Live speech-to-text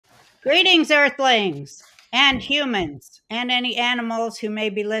Greetings, Earthlings and humans and any animals who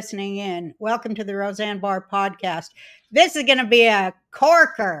may be listening in. Welcome to the Roseanne Barr Podcast. This is going to be a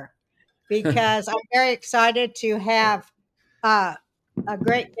corker because I'm very excited to have a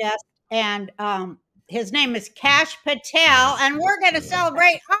great guest, and his name is Kash Patel, and we're going to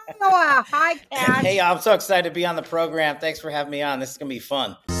celebrate Iowa. Hi, Kash. Hey, I'm so excited to be on the program. Thanks for having me on. This is going to be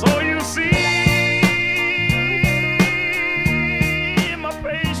fun. So you see, my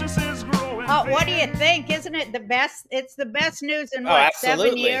patience is growing. What do you think? Isn't it the best? It's the best news in what,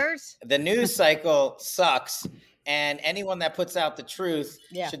 7 years? The news cycle sucks, and anyone that puts out the truth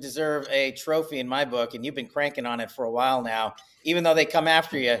should deserve a trophy in my book. And you've been cranking on it for a while now, even though they come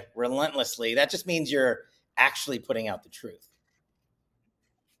after you relentlessly. That just means you're actually putting out the truth.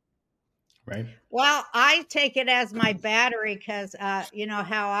 Right. Well, I take it as my battery because, you know,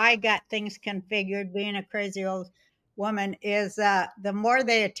 how I got things configured being a crazy old woman is the more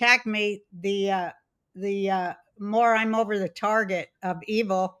they attack me, the more I'm over the target of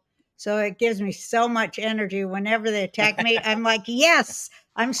evil. So it gives me so much energy whenever they attack me. I'm like, yes,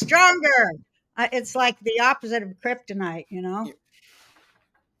 I'm stronger. It's like the opposite of kryptonite, you know?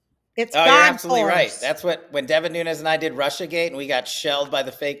 It's you're God absolutely force. right. That's when Devin Nunes and I did Russiagate and we got shelled by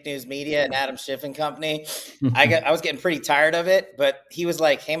the fake news media and Adam Schiff and company. I was getting pretty tired of it, but he was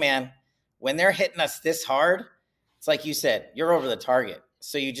like, hey man, when they're hitting us this hard, it's like you said, you're over the target.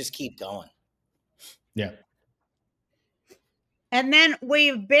 So you just keep going. Yeah. And then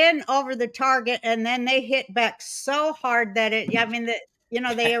we've been over the target, and then they hit back so hard that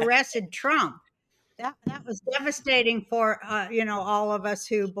they arrested Trump. That was devastating for, all of us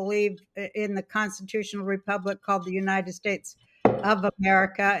who believe in the constitutional republic called the United States of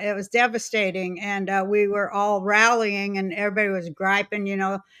America. It was devastating. And we were all rallying and everybody was griping,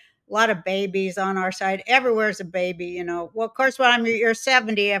 a lot of babies on our side. Everywhere's a baby, Well, of course, when you're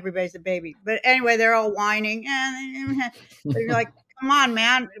 70, everybody's a baby. But anyway, they're all whining. They're like, come on,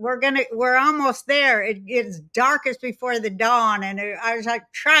 man, we're almost there. It's darkest before the dawn. And I was like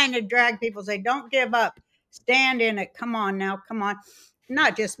trying to drag people, say, don't give up, stand in it. Come on now, come on.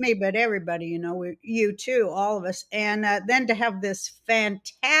 Not just me, but everybody, you too, all of us. And then to have this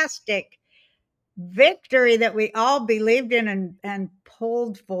fantastic victory that we all believed in and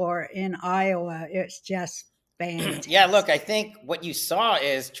pulled for in Iowa. It's just fantastic. Yeah, look, I think what you saw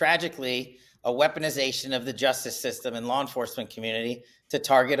is tragically a weaponization of the justice system and law enforcement community to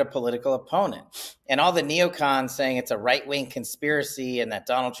target a political opponent. And all the neocons saying it's a right-wing conspiracy and that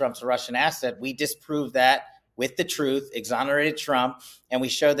Donald Trump's a Russian asset, we disproved that with the truth, exonerated Trump, and we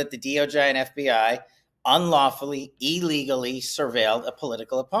showed that the DOJ and FBI unlawfully, illegally surveilled a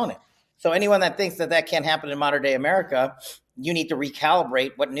political opponent. So anyone that thinks that can't happen in modern day America, you need to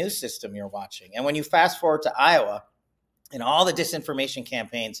recalibrate what news system you're watching. And when you fast forward to Iowa and all the disinformation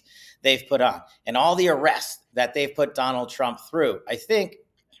campaigns they've put on and all the arrests that they've put Donald Trump through, I think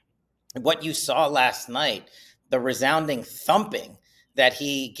what you saw last night, the resounding thumping that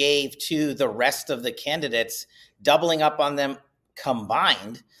he gave to the rest of the candidates, doubling up on them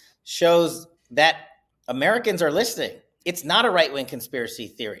combined, shows that Americans are listening. It's not a right-wing conspiracy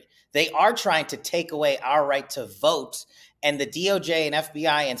theory. They are trying to take away our right to vote, and the DOJ and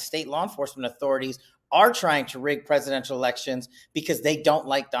FBI and state law enforcement authorities are trying to rig presidential elections because they don't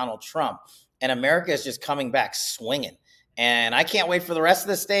like Donald Trump. And America is just coming back swinging. And I can't wait for the rest of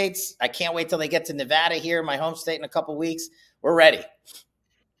the states. I can't wait till they get to Nevada here, my home state, in a couple of weeks. We're ready.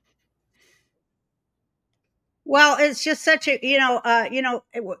 Well, it's just such a,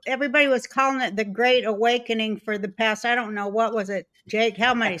 everybody was calling it the Great Awakening for the past, I don't know, what was it, Jake?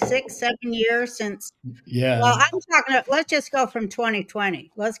 How many, 6, 7 years since? Yeah. Well, I'm talking, let's just go from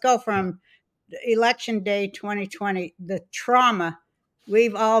 2020. Let's go from election day 2020, the trauma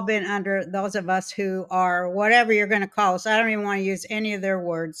we've all been under, those of us who are whatever you're going to call us. I don't even want to use any of their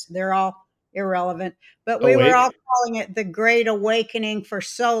words. They're all irrelevant, but we were all calling it the Great Awakening for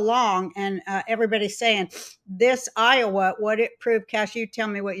so long. And everybody's saying this Iowa, what it proved, Cash, you tell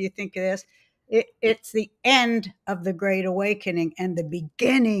me what you think of this. It's the end of the Great Awakening and the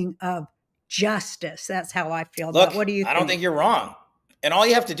beginning of justice. That's how I feel. Look, what do you think? I don't think you're wrong. And all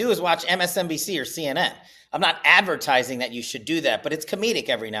you have to do is watch MSNBC or CNN. I'm not advertising that you should do that, but it's comedic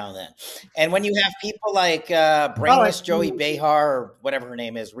every now and then. And when you have people like brainless Joey Behar or whatever her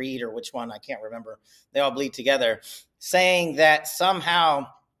name is, Reed or which one, I can't remember. They all bleed together, saying that somehow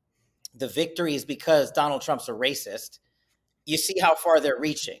the victory is because Donald Trump's a racist. You see how far they're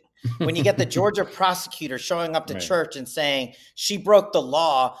reaching. When you get the Georgia prosecutor showing up to church and saying she broke the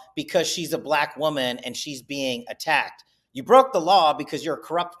law because she's a black woman and she's being attacked. You broke the law because you're a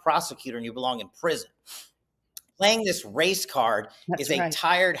corrupt prosecutor and you belong in prison. playing this race card That's is a right.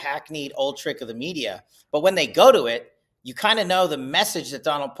 tired, hackneyed old trick of the media. But when they go to it, you kind of know the message that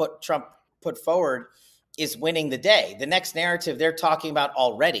Trump put forward is winning the day. The next narrative they're talking about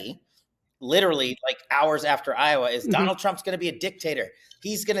already, literally like hours after Iowa, is Donald Trump's going to be a dictator.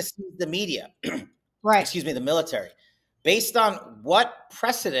 He's going to seize the media, Right. excuse me, the military. Based on what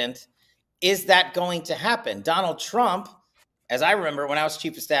precedent is that going to happen? Donald Trump, as I remember when I was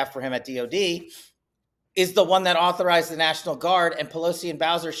chief of staff for him at DOD, is the one that authorized the National Guard, and Pelosi and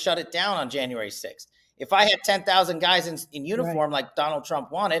Bowser shut it down on January 6th. If I had 10,000 guys in uniform like Donald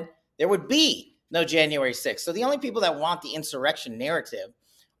Trump wanted, there would be no January 6th. So the only people that want the insurrection narrative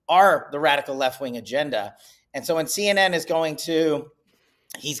are the radical left-wing agenda. And so when CNN is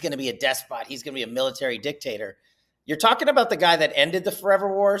he's going to be a despot, he's going to be a military dictator, you're talking about the guy that ended the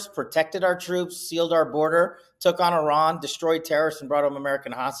forever wars, protected our troops, sealed our border, took on Iran, destroyed terrorists, and brought home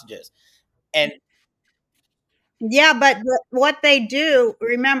American hostages. And yeah, but what they do,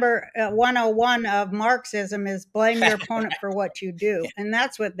 remember, 101 of Marxism is blame your opponent for what you do. And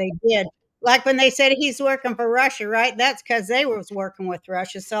that's what they did. Like when they said he's working for Russia, right? That's because they was working with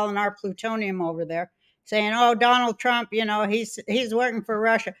Russia, selling our plutonium over there, saying, oh, Donald Trump, he's working for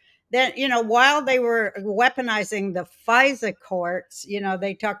Russia. Then, while they were weaponizing the FISA courts,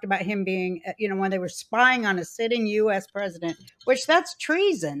 they talked about him being, when they were spying on a sitting U.S. president, which that's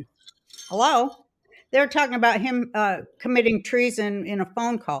treason. Hello? They're talking about him committing treason in a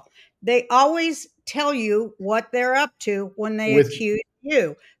phone call. They always tell you what they're up to when they accuse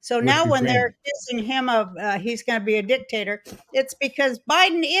you. So now when they're accusing him of he's going to be a dictator, it's because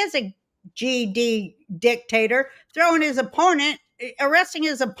Biden is a GD dictator, throwing his opponent, arresting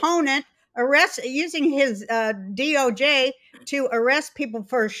his opponent, using his DOJ to arrest people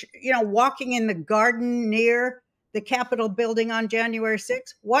for, walking in the garden near the Capitol building on January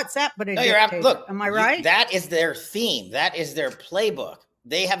 6th. What's that but a dictator? Look, am I right? That is their theme. That is their playbook.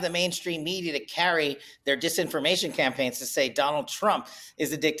 They have the mainstream media to carry their disinformation campaigns to say Donald Trump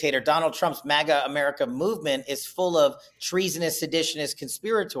is a dictator. Donald Trump's MAGA America movement is full of treasonous, seditionist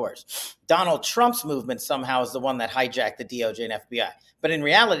conspirators. Donald Trump's movement somehow is the one that hijacked the DOJ and FBI. But in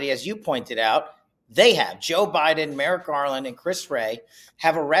reality, as you pointed out, Joe Biden, Merrick Garland, and Chris Wray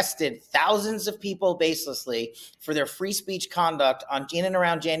have arrested thousands of people baselessly for their free speech conduct in and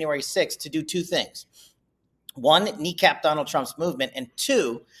around January 6th to do two things. One, kneecap Donald Trump's movement, and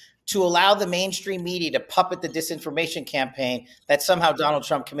two, to allow the mainstream media to puppet the disinformation campaign that somehow Donald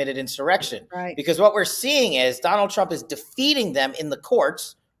Trump committed insurrection. Right. Because what we're seeing is Donald Trump is defeating them in the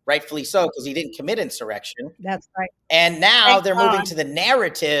courts, rightfully so, because he didn't commit insurrection. That's right. And now they're moving to the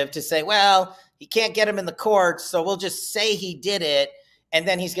narrative to say, well, he can't get him in the courts, so we'll just say he did it, and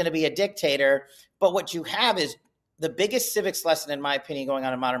then he's going to be a dictator. But what you have is the biggest civics lesson, in my opinion, going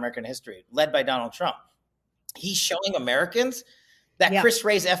on in modern American history, led by Donald Trump. He's showing Americans that Chris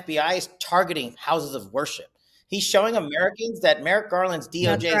Wray's FBI is targeting houses of worship. He's showing Americans that Merrick Garland's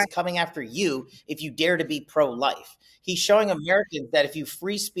DOJ is coming after you if you dare to be pro-life. He's showing Americans that if you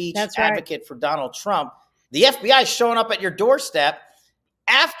free speech advocate for Donald Trump, the FBI is showing up at your doorstep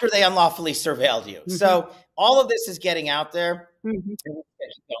after they unlawfully surveilled you. So all of this is getting out there.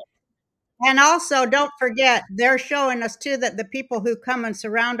 And also, don't forget, they're showing us, too, that the people who come and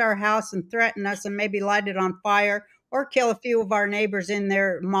surround our house and threaten us and maybe light it on fire or kill a few of our neighbors in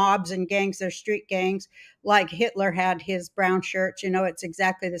their mobs and gangs, their street gangs, like Hitler had his brown shirts, it's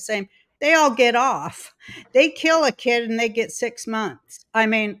exactly the same. They all get off. They kill a kid and they get 6 months. I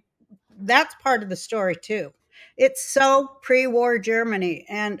mean, that's part of the story, too. It's so pre-war Germany.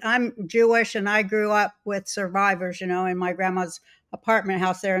 And I'm Jewish and I grew up with survivors, in my grandma's apartment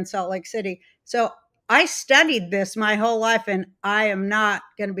house there in Salt Lake City. So I studied this my whole life, and I am not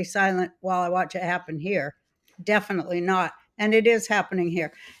going to be silent while I watch it happen here. Definitely not. And it is happening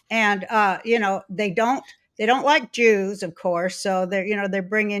here. And, they don't like Jews, of course. So they're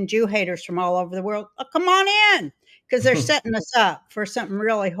bringing Jew haters from all over the world. Oh, come on in, because they're setting us up for something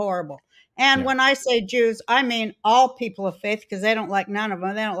really horrible. And when I say Jews, I mean all people of faith, because they don't like none of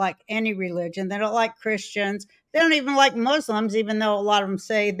them. They don't like any religion. They don't like Christians. They don't even like Muslims, even though a lot of them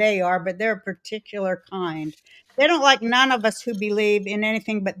say they are, but they're a particular kind. They don't like none of us who believe in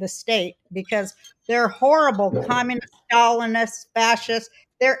anything but the state, because they're horrible communist, Stalinist, fascist.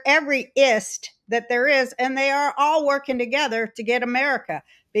 They're every ist that there is, and they are all working together to get America,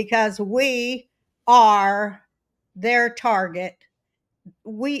 because we are their target.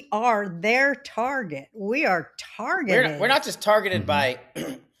 We are their target. We are targeted. We're not just targeted by,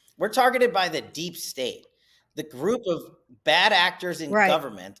 we're targeted by the deep state, the group of bad actors in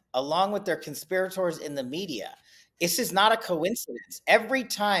government, along with their conspirators in the media. This is not a coincidence. Every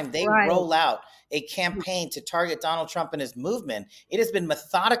time they roll out a campaign to target Donald Trump and his movement, it has been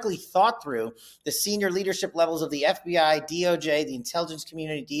methodically thought through the senior leadership levels of the FBI, DOJ, the intelligence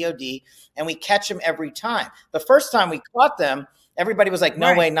community, DOD, and we catch them every time. The first time we caught them, everybody was like,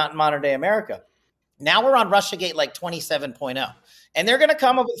 no way, not in modern day America. Now we're on Russiagate like 27.0. And they're going to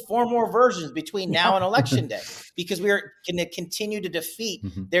come up with 4 more versions between now and Election Day because we are going to continue to defeat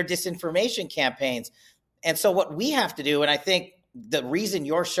their disinformation campaigns. And so what we have to do, and I think the reason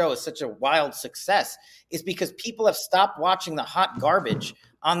your show is such a wild success is because people have stopped watching the hot garbage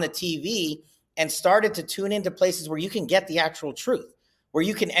on the TV and started to tune into places where you can get the actual truth, where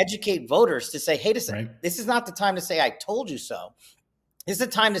you can educate voters to say, hey, this is not the time to say, I told you so. This is the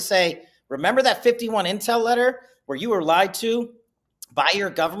time to say, remember that 51 Intel letter where you were lied to by your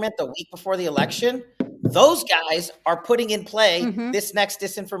government the week before the election? Those guys are putting in play this next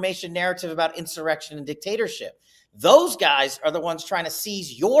disinformation narrative about insurrection and dictatorship. Those guys are the ones trying to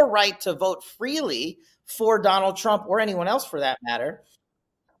seize your right to vote freely for Donald Trump or anyone else for that matter.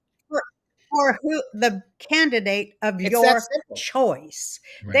 Or who the candidate of your choice.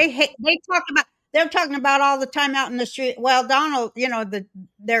 Right. They're talking about all the time out in the street. Well, Donald,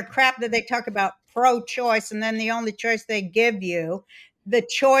 their crap that they talk about pro-choice, and then the only choice they give you,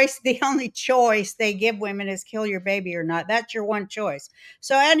 the only choice they give women is kill your baby or not. That's your one choice.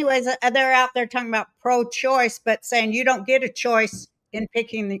 So anyways, they're out there talking about pro-choice, but saying you don't get a choice in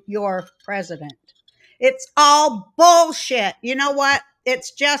picking your president. It's all bullshit. You know what?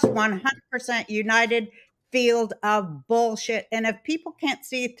 It's just 100% united field of bullshit. And if people can't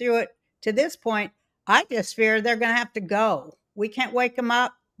see through it to this point, I just fear they're going to have to go. We can't wake them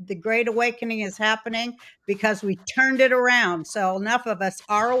up. The Great Awakening is happening because we turned it around. So enough of us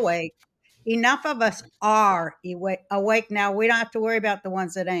are awake. Enough of us are awake now. We don't have to worry about the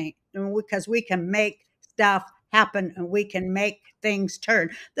ones that ain't, because we can make stuff happen and we can make things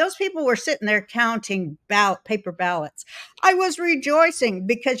turn. Those people were sitting there counting paper ballots. I was rejoicing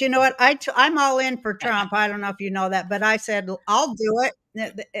because you know what? I'm all in for Trump. I don't know if you know that, but I said, I'll do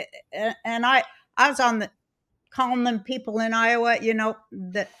it. And I was calling them people in Iowa,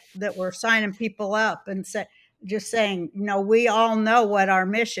 that were signing people up and saying, we all know what our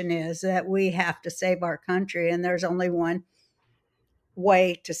mission is, that we have to save our country. And there's only one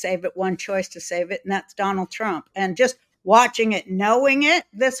way to save it, one choice to save it, and that's Donald Trump. And just watching it, knowing it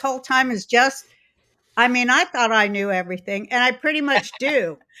this whole time is just, I thought I knew everything, and I pretty much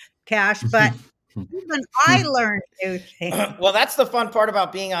do, Cash, but even I learned new things. Well, that's the fun part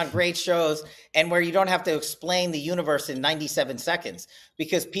about being on great shows and where you don't have to explain the universe in 97 seconds,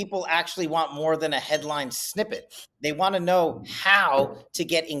 because people actually want more than a headline snippet. They want to know how to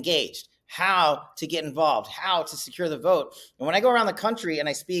get engaged, how to get involved, how to secure the vote. And when I go around the country and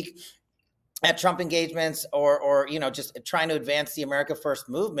I speak at Trump engagements or just trying to advance the America First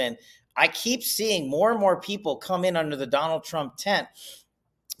movement, I keep seeing more and more people come in under the Donald Trump tent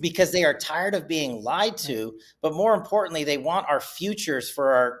because they are tired of being lied to, but more importantly, they want our futures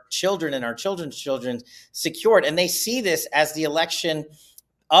for our children and our children's children secured. And they see this as the election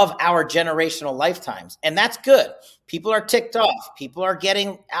of our generational lifetimes. And that's good. People are ticked off. People are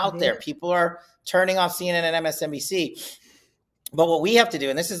getting out there. People are turning off CNN and MSNBC. But what we have to do,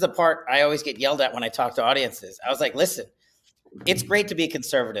 and this is the part I always get yelled at when I talk to audiences, I was like, listen, it's great to be a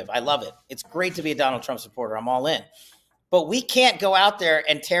conservative. I love it. It's great to be a Donald Trump supporter. I'm all in. But we can't go out there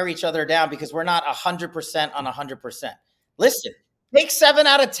and tear each other down because we're not 100% on 100%. Listen, take 7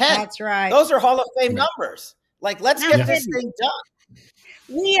 out of 10. That's right. Those are Hall of Fame numbers. Like, let's get this thing done.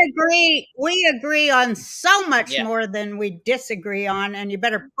 We agree on so much more than we disagree on, and you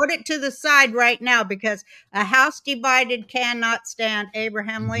better put it to the side right now, because a house divided cannot stand.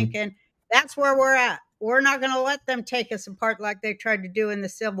 Abraham Lincoln, that's where we're at. We're not going to let them take us apart like they tried to do in the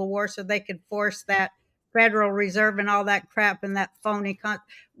Civil War so they could force that Federal Reserve and all that crap and that phony.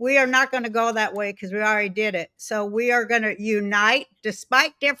 We are not going to go that way because we already did it. So we are going to unite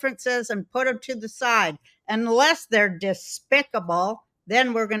despite differences and put them to the side. Unless they're despicable,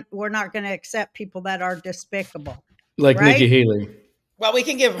 then we're not going to accept people that are despicable. Like Nikki Haley. Well, we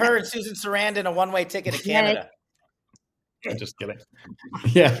can give her and Susan Sarandon a one-way ticket to Canada. I'm just kidding.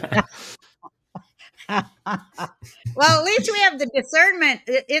 Yeah. Well, at least we have the discernment.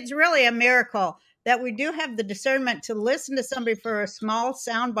 It's really a miracle that we do have the discernment to listen to somebody for a small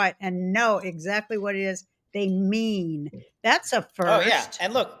soundbite and know exactly what it is they mean. That's a first. Oh, yeah.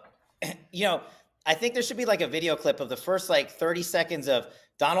 And look, I think there should be like a video clip of the first 30 seconds of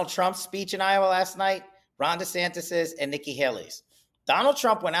Donald Trump's speech in Iowa last night, Ron DeSantis's, and Nikki Haley's. Donald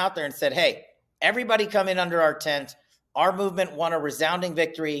Trump went out there and said, hey, everybody come in under our tent. Our movement won a resounding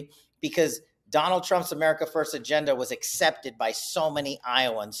victory because Donald Trump's America First agenda was accepted by so many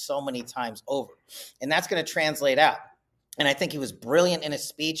Iowans so many times over. And that's going to translate out. And I think he was brilliant in his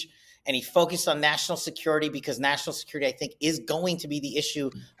speech, and he focused on national security, because national security, I think, is going to be the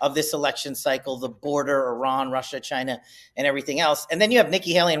issue of this election cycle, the border, Iran, Russia, China, and everything else. And then you have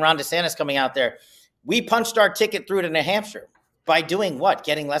Nikki Haley and Ron DeSantis coming out there. We punched our ticket through to New Hampshire by doing what?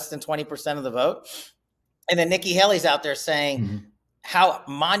 Getting less than 20% of the vote. And then Nikki Haley's out there saying how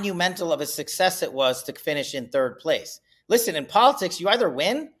monumental of a success it was to finish in third place. Listen, in politics, you either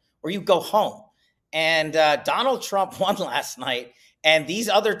win or you go home. And Donald Trump won last night, and these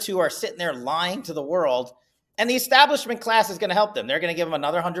other two are sitting there lying to the world. And the establishment class is going to help them. They're going to give them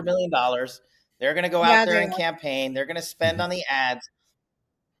another $100 million. They're going to go out there and campaign. They're going to spend on the ads.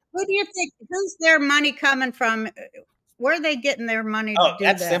 Who do you think? Who's their money coming from? Where are they getting their money to do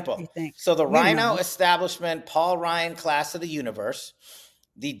that's that, simple. you think? So the Rhino establishment, Paul Ryan class of the universe,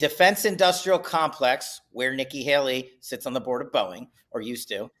 the defense industrial complex, where Nikki Haley sits on the board of Boeing, or used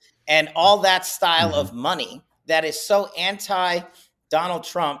to, and all that style of money that is so anti-Donald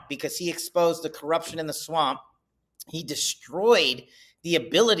Trump because he exposed the corruption in the swamp. He destroyed the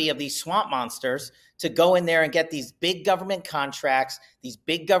ability of these swamp monsters to go in there and get these big government contracts, these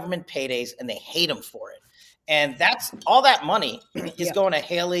big government paydays, and they hate him for it. And that's all that money is going to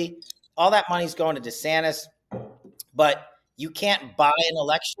Haley. All that money is going to DeSantis. But you can't buy an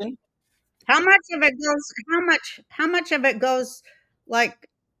election. How much of it goes? How much of it goes? Like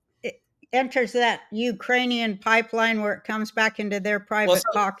it enters that Ukrainian pipeline where it comes back into their private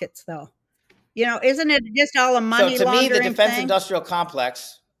pockets, though. You know, isn't it just all a money laundering to me, the defense thing? industrial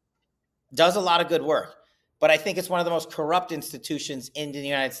complex does a lot of good work, but I think it's one of the most corrupt institutions in the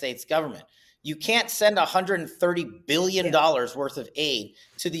United States government. You can't send $130 billion worth of aid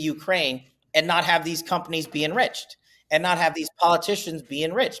to the Ukraine and not have these companies be enriched and not have these politicians be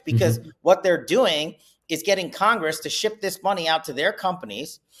enriched, because what they're doing is getting Congress to ship this money out to their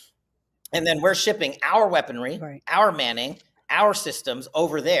companies. And then we're shipping our weaponry, our manning, our systems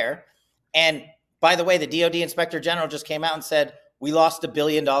over there. And by the way, the DOD Inspector General just came out and said, we lost $1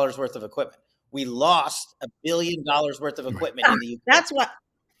 billion worth of equipment. We lost $1 billion worth of equipment in the Ukraine. That's what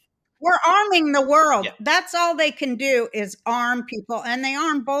we're arming the world. Yeah. That's all they can do is arm people. And they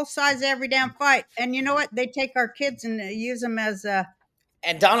arm both sides every damn fight. And you know what? They take our kids and use them as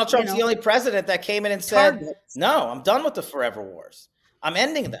and Donald Trump's the only president that came in and said, no, I'm done with the forever wars. I'm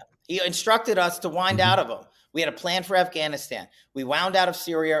ending them. He instructed us to wind out of them. We had a plan for Afghanistan. We wound out of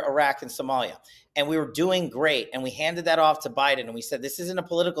Syria, Iraq, and Somalia. And we were doing great. And we handed that off to Biden. And we said, this isn't a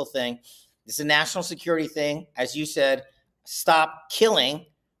political thing. This is a national security thing. As you said, stop killing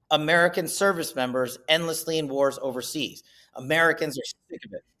American service members endlessly in wars overseas. Americans are sick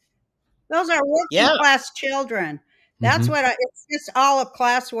of it. Those are working class children. That's what it's just all a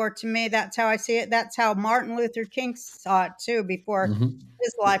class war to me. That's how I see it. That's how Martin Luther King saw it too before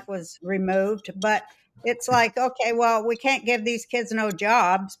his life was removed. But it's like, okay, well, we can't give these kids no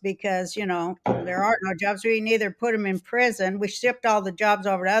jobs because, you know, there are no jobs. We can either put them in prison. We shipped all the jobs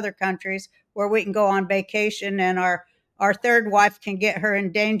over to other countries where we can go on vacation, and our third wife can get her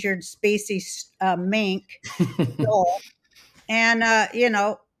endangered species mink. And, you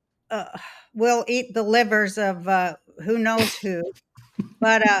know, we'll eat the livers of who knows who.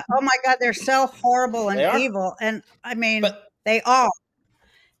 But, oh, my God, they're so horrible and evil. And, I mean, they are.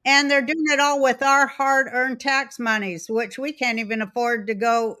 And they're doing it all with our hard-earned tax monies, which we can't even afford to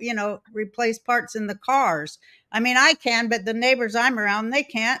go, you know, replace parts in the cars. I mean, I can, but the neighbors I'm around, they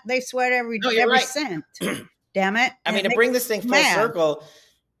can't. They sweat every cent. Damn it. I mean, to bring this thing full circle,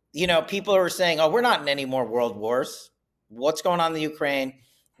 you know, people are saying, oh, we're not in any more world wars. What's going on in the Ukraine?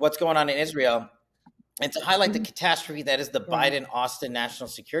 What's going on in Israel? And to highlight the catastrophe that is the Biden-Austin National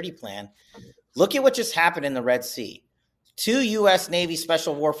Security Plan, look at what just happened in the Red Sea. 2 U.S. Navy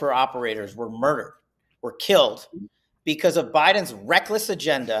special warfare operators were murdered, were killed because of Biden's reckless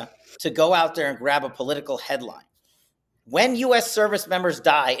agenda to go out there and grab a political headline. When U.S. service members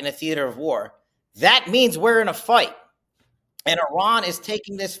die in a theater of war, that means we're in a fight. And Iran is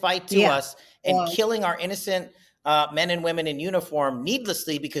taking this fight to us and killing our innocent men and women in uniform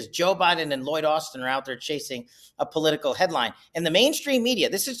needlessly because Joe Biden and Lloyd Austin are out there chasing a political headline. And the mainstream media,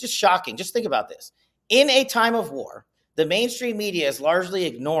 this is just shocking. Just think about this. In a time of war, the mainstream media is largely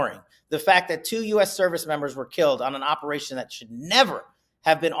ignoring the fact that 2 U.S. service members were killed on an operation that should never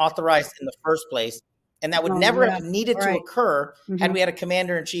have been authorized in the first place, and that would never have needed to occur had we had a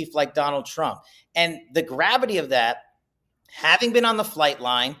commander-in-chief like Donald Trump. And the gravity of that, having been on the flight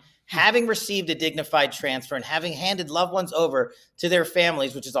line, having received a dignified transfer and having handed loved ones over to their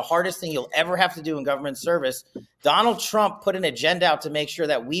families, which is the hardest thing you'll ever have to do in government service, Donald Trump put an agenda out to make sure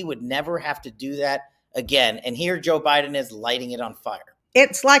that we would never have to do that again. And here Joe Biden is lighting it on fire.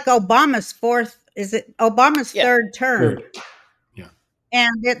 It's like Obama's third term. Third. Yeah.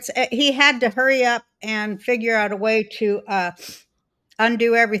 And he had to hurry up and figure out a way to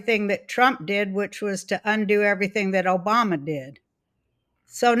undo everything that Trump did, which was to undo everything that Obama did.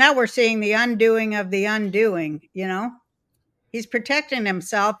 So now we're seeing the undoing of the undoing, you know. He's protecting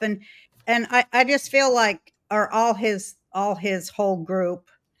himself, and I just feel like, or all his whole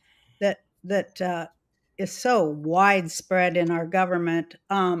group that is so widespread in our government.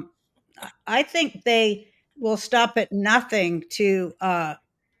 I think they will stop at nothing to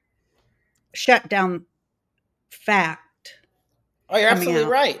shut down fact. Oh, you're absolutely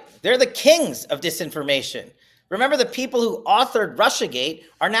right. They're the kings of disinformation. Remember, the people who authored Russiagate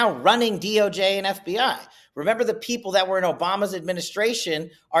are now running DOJ and FBI. Remember, the people that were in Obama's administration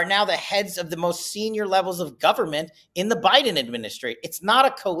are now the heads of the most senior levels of government in the Biden administration. It's not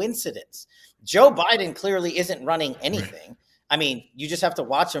a coincidence. Joe Biden clearly isn't running anything. I mean, you just have to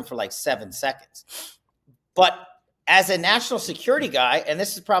watch him for like 7 seconds. But as a national security guy, and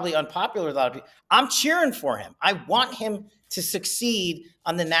this is probably unpopular with a lot of people, I'm cheering for him. I want him to succeed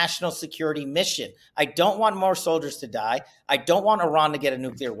on the national security mission. I don't want more soldiers to die. I don't want Iran to get a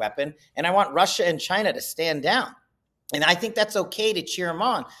nuclear weapon. And I want Russia and China to stand down. And I think that's okay to cheer him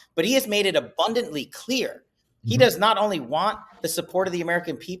on. But he has made it abundantly clear. He does not only want the support of the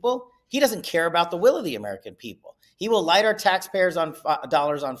American people, he doesn't care about the will of the American people. He will light our taxpayers'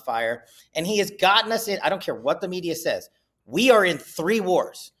 dollars on fire. And he has gotten us in, I don't care what the media says, we are in 3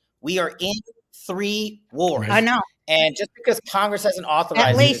 wars. We are in 3 wars. I know. And just because Congress hasn't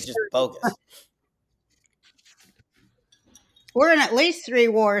authorized it, it's just bogus. We're in at least 3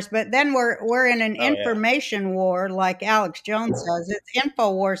 wars, but then we're in an information war, like Alex Jones says. It's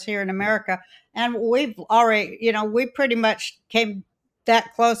info wars here in America. And we've already, we pretty much came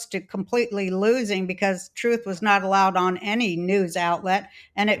that close to completely losing because truth was not allowed on any news outlet.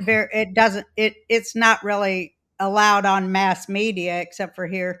 And it's not really allowed on mass media, except for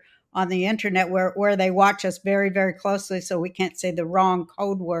here on the internet where they watch us very, very closely. So we can't say the wrong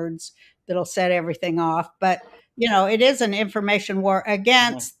code words that'll set everything off. But, it is an information war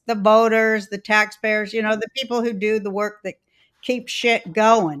against the voters, the taxpayers, the people who do the work that keep shit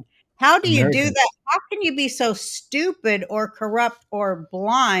going. How do you do that? How can you be so stupid or corrupt or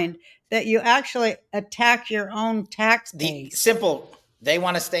blind that you actually attack your own tax base? They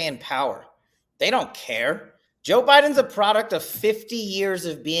want to stay in power. They don't care. Joe Biden's a product of 50 years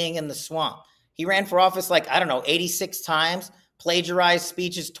of being in the swamp. He ran for office 86 times, plagiarized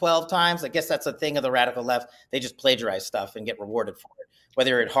speeches 12 times. I guess that's a thing of the radical left. They just plagiarize stuff and get rewarded for it.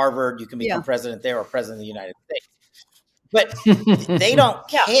 Whether you're at Harvard, you can become president there or president of the United States. But they don't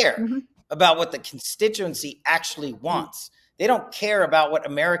care about what the constituency actually wants. They don't care about what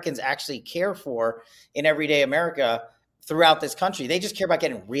Americans actually care for in everyday America throughout this country. They just care about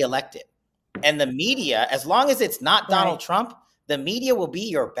getting reelected. And the media, as long as it's not Donald Trump, the media will be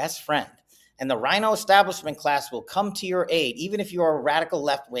your best friend. And the rhino establishment class will come to your aid, even if you are a radical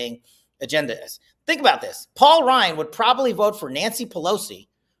left-wing agendist. Think about this. Paul Ryan would probably vote for Nancy Pelosi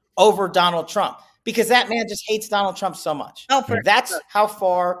over Donald Trump because that man just hates Donald Trump so much. That's how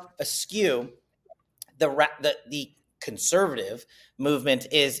far askew the conservative movement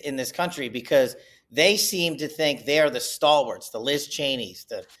is in this country, because they seem to think they are the stalwarts, the Liz Cheneys,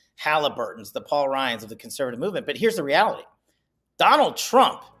 the Halliburtons, the Paul Ryans of the conservative movement. But here's the reality. Donald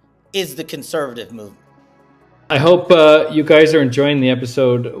Trump is the conservative movement. I hope you guys are enjoying the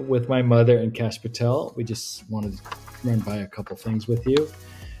episode with my mother and Kash Patel. We just wanted to run by a couple things with you.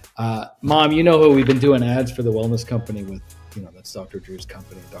 Mom, who we've been doing ads for the wellness company with, that's Dr. Drew's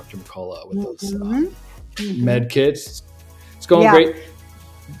company, Dr. McCullough, with those med kits. It's going great.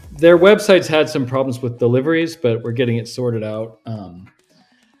 Their website's had some problems with deliveries, but we're getting it sorted out.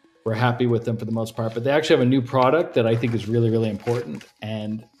 We're happy with them for the most part, but they actually have a new product that I think is really, really important,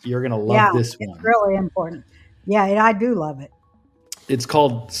 and you're going to love this one. It's really important. Yeah, I do love it. It's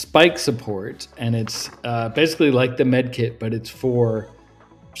called Spike Support, and it's basically like the med kit, but it's for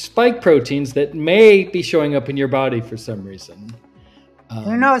spike proteins that may be showing up in your body for some reason.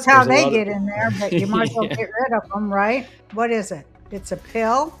 Who knows how they get in there, but you might as well get rid of them, right? What is it? It's a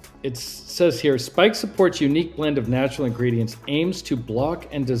pill? It says here, Spike Support's unique blend of natural ingredients aims to block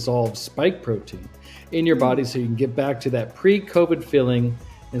and dissolve spike protein in your body so you can get back to that pre-COVID feeling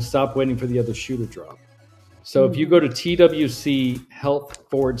and stop waiting for the other shoe to drop. So if you go to TWC Health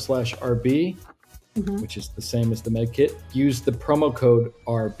 /RB, which is the same as the med kit. Use the promo code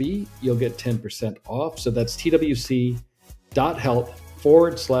RB. You'll get 10% off. So that's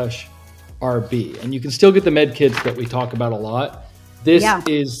twc.health/RB. And you can still get the med kits that we talk about a lot. This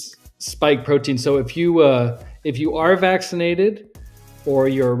is spike protein. So if you are vaccinated or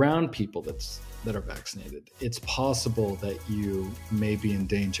you're around people that are vaccinated, it's possible that you may be in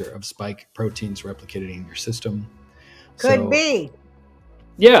danger of spike proteins replicating in your system. Could be.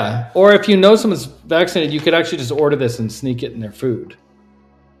 Yeah. Or if you know someone's vaccinated, you could actually just order this and sneak it in their food.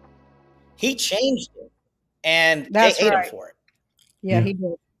 He changed it, and That's they ate right. him for it. Yeah, he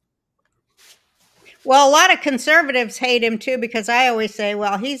did. Well, a lot of conservatives hate him too, because I always say,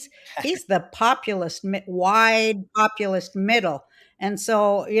 well, he's the populist, wide populist middle. And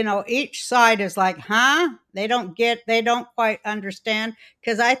so, each side is like, they don't quite understand,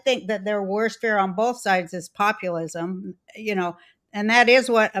 because I think that their worst fear on both sides is populism, and that is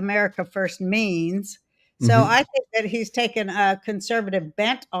what America first means. So I think that he's taken a conservative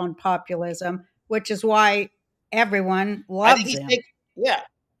bent on populism, which is why everyone loves him.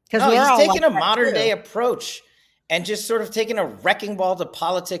 Because he's taking a modern day approach and just sort of taking a wrecking ball to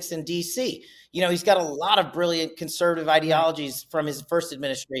politics in DC. He's got a lot of brilliant conservative ideologies from his first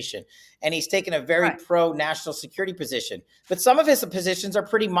administration, and he's taken a very pro-national security position. But some of his positions are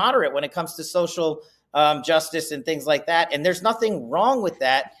pretty moderate when it comes to social justice and things like that. And there's nothing wrong with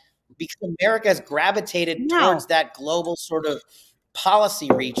that, because America has gravitated towards that global sort of policy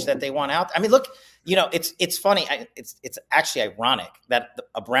reach that they want out. I mean, look, it's funny. It's actually ironic that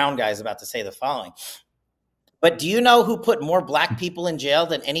a brown guy is about to say the following. But do you know who put more black people in jail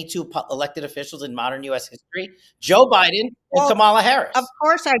than any two elected officials in modern U.S. history? Joe Biden and Kamala Harris. Of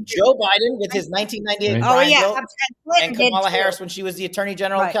course I do. Joe Biden with his 1998 crime bill, and Kamala Harris when she was the Attorney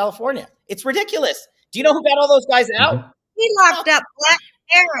General of California. It's ridiculous. Do you know who got all those guys out? He locked up black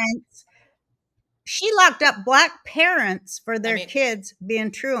parents. She locked up black parents for their kids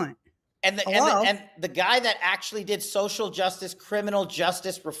being truant. And the guy that actually did social justice, criminal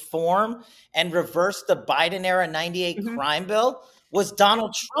justice reform and reversed the Biden era 98 crime bill was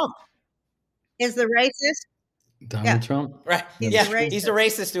Donald Trump. Is the racist? Donald Trump? Right. He's a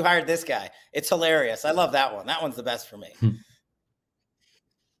racist who hired this guy. It's hilarious. I love that one. That one's the best for me.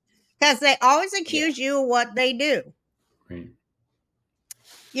 Because they always accuse you of what they do. Right.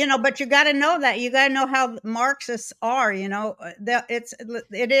 But you got to know that. You got to know how Marxists are.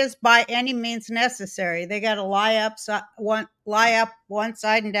 It is by any means necessary. They got to lie up one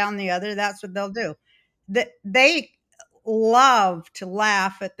side and down the other. That's what they'll do. They love to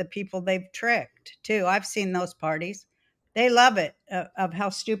laugh at the people they've tricked too. I've seen those parties. They love it, of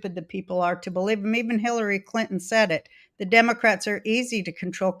how stupid the people are to believe them. Even Hillary Clinton said it. The Democrats are easy to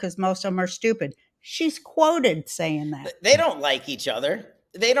control because most of them are stupid. She's quoted saying that. They don't like each other.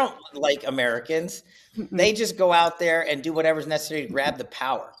 They don't like Americans. They just go out there and do whatever's necessary to grab the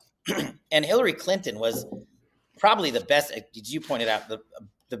power. And Hillary Clinton was probably the best, as you pointed out,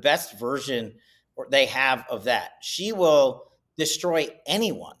 the best version they have of that. She will destroy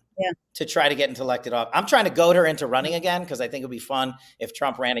anyone to try to get into elected office. I'm trying to goad her into running again, because I think it would be fun if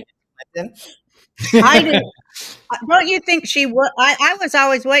Trump ran against Clinton. I do. Don't you think she would? I was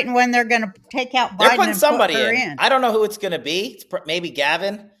always waiting when they're going to take out Biden. They're putting somebody and put her in. I don't know who it's going to be. It's maybe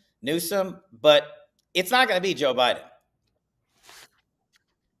Gavin Newsom, but it's not going to be Joe Biden.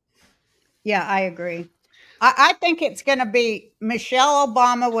 Yeah, I agree. I think it's going to be Michelle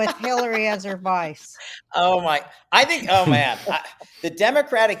Obama with Hillary as her vice. Oh man, the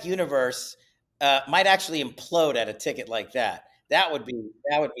Democratic universe might actually implode at a ticket like that. That would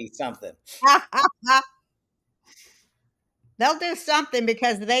be something. They'll do something,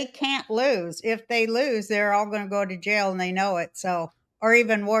 because they can't lose. If they lose, they're all going to go to jail, and they know it. So, or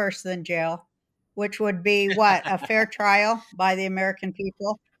even worse than jail, which would be what? A fair trial by the American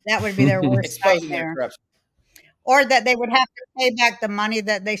people. That would be their worst nightmare. Or that they would have to pay back the money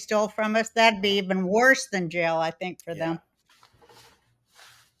that they stole from us. That'd be even worse than jail, I think, for them.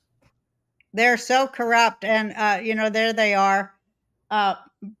 They're so corrupt, and there they are,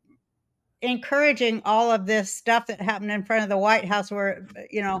 encouraging all of this stuff that happened in front of the White House, where,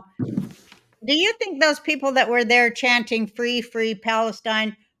 do you think those people that were there chanting free, free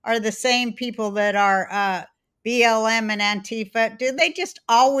Palestine are the same people that are BLM and Antifa? Do they just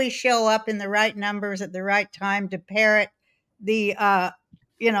always show up in the right numbers at the right time to parrot the,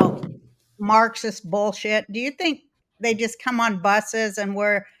 Marxist bullshit? Do you think they just come on buses and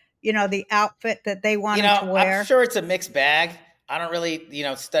wear, the outfit that they wanted to wear? I'm sure it's a mixed bag. I don't really,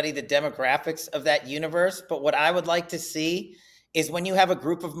 study the demographics of that universe. But what I would like to see is when you have a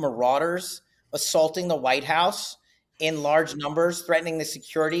group of marauders assaulting the White House, in large numbers threatening the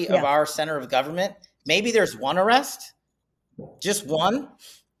security of Yeah. our center of government, maybe there's one arrest, just one.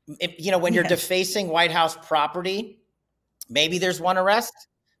 When you're Yes. defacing White House property, maybe there's one arrest,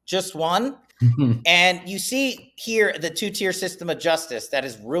 just one. And you see here the two-tier system of justice that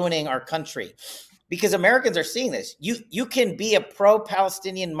is ruining our country, because Americans are seeing this. You can be a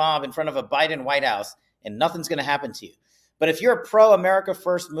pro-Palestinian mob in front of a Biden White House and nothing's going to happen to you. But if you're a pro-America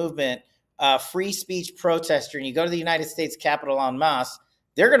First movement, free speech protester, and you go to the United States Capitol en masse,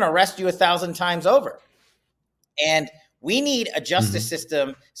 they're going to arrest you 1,000 times over. And we need a justice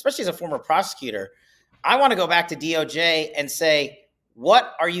system, especially as a former prosecutor. I want to go back to DOJ and say,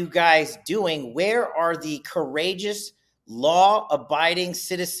 what are you guys doing? Where are the courageous, law-abiding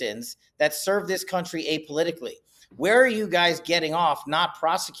citizens that serve this country apolitically? Where are you guys getting off not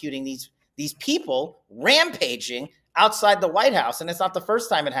prosecuting these people rampaging outside the White House? And it's not the first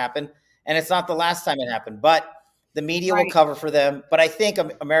time it happened, and it's not the last time it happened. But the media will cover for them. But I think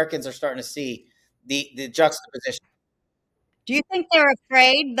Americans are starting to see the juxtaposition. Do you think they're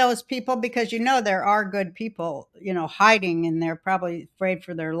afraid, those people? Because there are good people, hiding, and they're probably afraid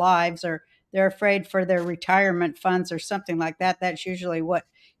for their lives, or they're afraid for their retirement funds or something like that. That's usually what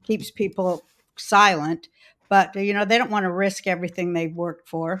keeps people silent. But, they don't want to risk everything they've worked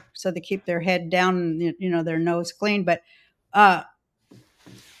for. So they keep their head down and, their nose clean. But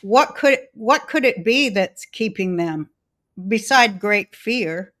what could it be that's keeping them, beside great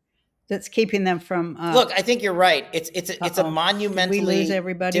fear, that's keeping them from look, I think you're right. It's a monumentally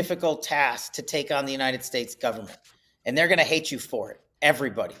difficult task to take on the United States government, and they're going to hate you for it.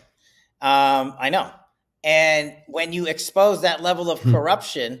 Everybody. I know. And when you expose that level of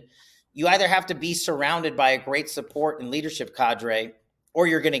corruption, you either have to be surrounded by a great support and leadership cadre, or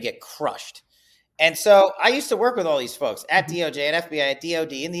you're going to get crushed. And so I used to work with all these folks at DOJ, at FBI, at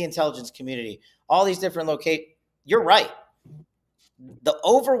DOD, in the intelligence community, all these different locations. You're right. The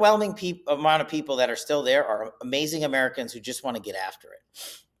overwhelming amount of people that are still there are amazing Americans who just want to get after it.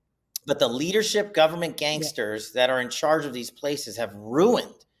 But the leadership government gangsters that are in charge of these places have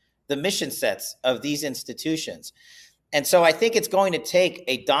ruined the mission sets of these institutions. And so I think it's going to take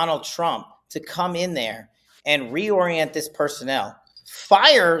a Donald Trump to come in there and reorient this personnel,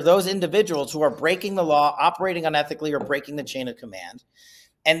 fire those individuals who are breaking the law, operating unethically, or breaking the chain of command.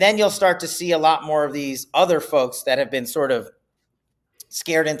 And then you'll start to see a lot more of these other folks that have been sort of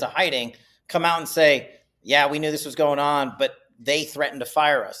scared into hiding come out and say, yeah, we knew this was going on, but they threatened to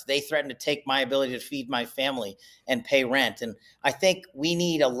fire us. They threatened to take my ability to feed my family and pay rent. And I think we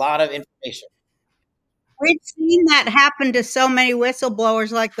need a lot of information. We've seen that happen to so many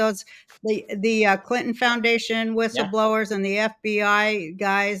whistleblowers, like the Clinton Foundation whistleblowers and the FBI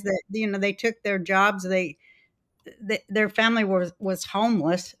guys that, they took their jobs. Their family was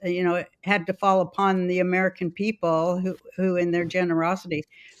homeless, it had to fall upon the American people who in their generosity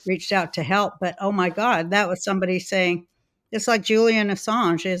reached out to help. But oh my God, that was somebody saying, it's like Julian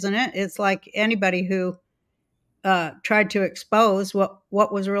Assange, isn't it? It's like anybody who tried to expose what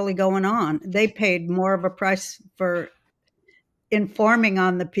was really going on. They paid more of a price for informing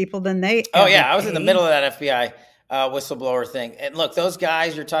on the people than they Oh yeah, I was in the middle of that FBI whistleblower thing. And look, those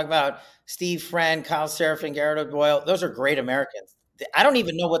guys you're talking about, Steve Friend, Kyle Seraphin, Garrett O'Boyle, those are great Americans. I don't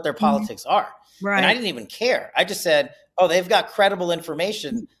even know what their politics are. Right. And I didn't even care. I just said, oh, they've got credible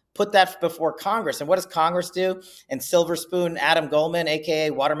information. Put that before Congress. And what does Congress do? And Silver Spoon Adam Goldman,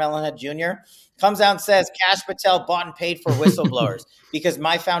 a.k.a. Watermelon Head Jr., comes out and says, Kash Patel bought and paid for whistleblowers because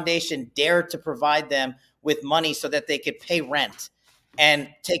my foundation dared to provide them with money so that they could pay rent and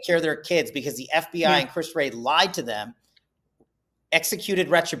take care of their kids because the FBI and Chris Wray lied to them, executed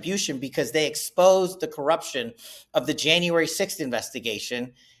retribution because they exposed the corruption of the January 6th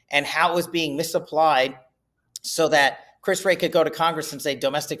investigation and how it was being misapplied so that Chris Wray could go to Congress and say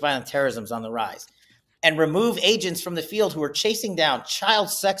domestic violent terrorism is on the rise and remove agents from the field who are chasing down child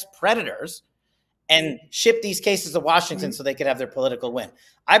sex predators and ship these cases to Washington so they could have their political win.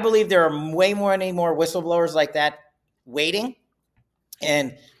 I believe there are many more whistleblowers like that waiting.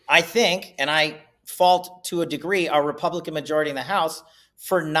 And I think, and I fault to a degree, our Republican majority in the House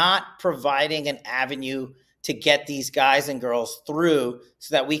for not providing an avenue to get these guys and girls through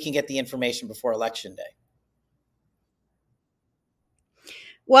so that we can get the information before Election Day.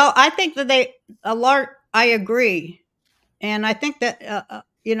 Well, I think that I agree. And I think that,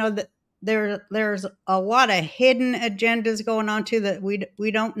 that there's a lot of hidden agendas going on too that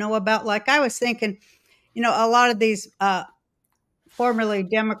we don't know about. Like I was thinking, a lot of these formerly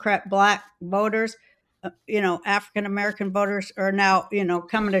Democrat Black voters, African-American voters are now,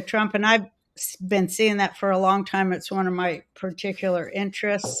 coming to Trump. And I've been seeing that for a long time. It's one of my particular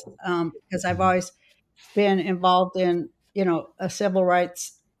interests because I've always been involved in, a civil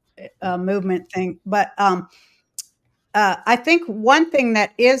rights movement thing. But I think one thing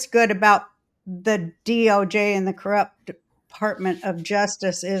that is good about the DOJ and the corrupt Department of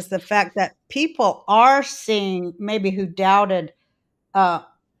Justice is the fact that people are seeing, maybe who doubted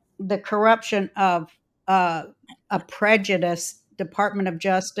the corruption of a prejudiced Department of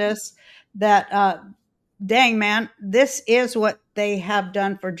Justice, that dang man, this is what they have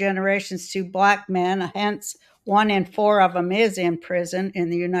done for generations to Black men. Hence, 1 in 4 of them is in prison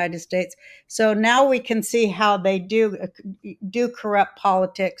in the United States. So now we can see how they do corrupt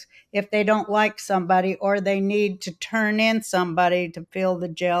politics if they don't like somebody, or they need to turn in somebody to fill the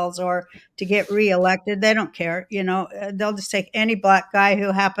jails or to get reelected. They don't care. They'll just take any Black guy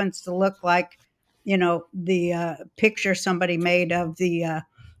who happens to look like, the picture somebody made of the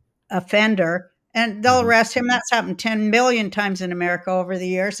offender, and they'll arrest him. That's happened 10 million times in America over the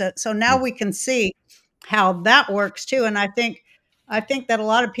years. So now we can see how that works too. And I think that a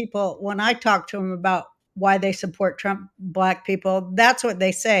lot of people, when I talk to them about why they support Trump, Black people, that's what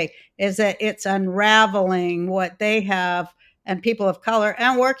they say, is that it's unraveling what they have, and people of color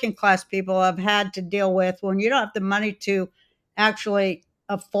and working class people have had to deal with when you don't have the money to actually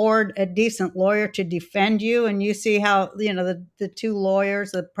afford a decent lawyer to defend you. And you see how, the two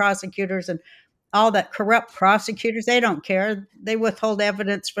lawyers, the prosecutors, and all that corrupt prosecutors, they don't care. They withhold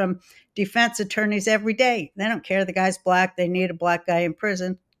evidence from defense attorneys every day. They don't care. The guy's Black. They need a Black guy in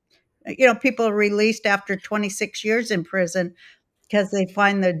prison. People are released after 26 years in prison because they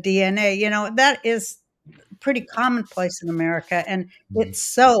find their DNA. That is pretty commonplace in America. And it's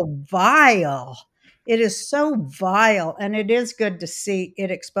so vile. It is so vile. And it is good to see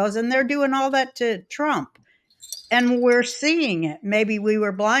it exposed. And they're doing all that to Trump. And we're seeing it. Maybe we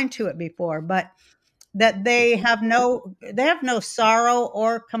were blind to it before, but that they have no sorrow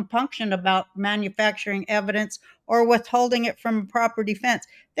or compunction about manufacturing evidence or withholding it from proper defense.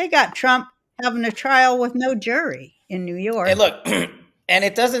 They got Trump having a trial with no jury in New York. Hey, look, and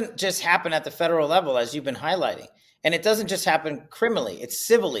it doesn't just happen at the federal level, as you've been highlighting. And it doesn't just happen criminally. It's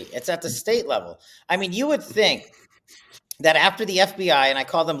civilly. It's at the state level. I mean, you would think that after the FBI, and I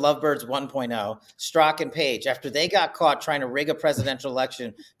call them Lovebirds 1.0, Strzok and Page, after they got caught trying to rig a presidential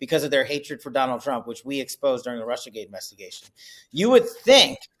election because of their hatred for Donald Trump, which we exposed during the Russiagate investigation, you would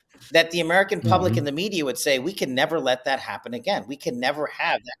think that the American public and the media would say, we can never let that happen again. We can never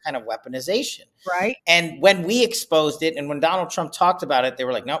have that kind of weaponization. Right. And when we exposed it, and when Donald Trump talked about it, they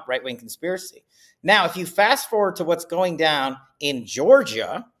were like, nope, right-wing conspiracy. Now, if you fast forward to what's going down in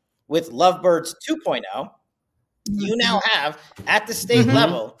Georgia with Lovebirds 2.0, you now have at the state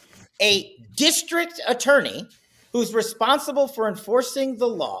level a district attorney who's responsible for enforcing the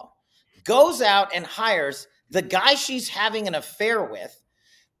law, goes out and hires the guy she's having an affair with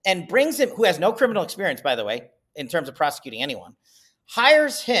and brings him, who has no criminal experience, by the way, in terms of prosecuting anyone,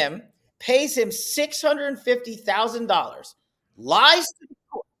 hires him, pays him $650,000, lies to the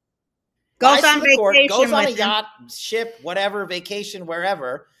court, goes on vacation, goes on a yacht, ship, whatever, vacation,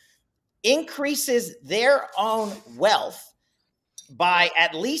 wherever, increases their own wealth by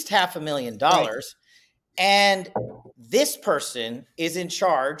at least $500,000. Right. And this person is in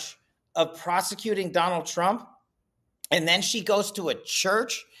charge of prosecuting Donald Trump. And then she goes to a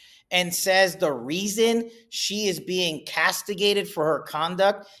church and says the reason she is being castigated for her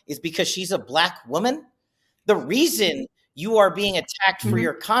conduct is because she's a Black woman. The reason you are being attacked for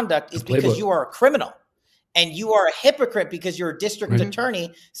your conduct is because you are a criminal. And you are a hypocrite because you're a district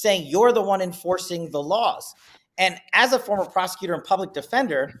attorney saying you're the one enforcing the laws. And as a former prosecutor and public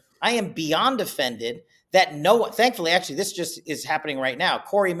defender, I am beyond offended that no one, thankfully, actually, this just is happening right now.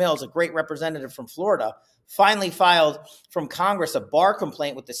 Corey Mills, a great representative from Florida, finally filed from Congress a bar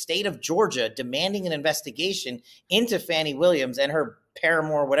complaint with the state of Georgia demanding an investigation into Fani Willis and her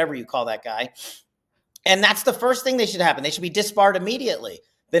paramour, whatever you call that guy. And that's the first thing they should happen. They should be disbarred immediately.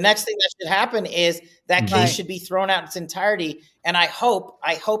 The next thing that should happen is that case should be thrown out in its entirety. And I hope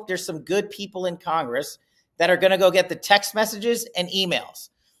there's some good people in Congress that are going to go get the text messages and emails.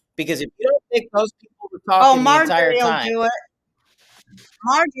 Because if you don't think those people were talking the entire time. Will do it.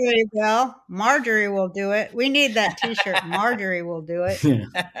 Marjorie will do it. We need that T-shirt. Marjorie will do it.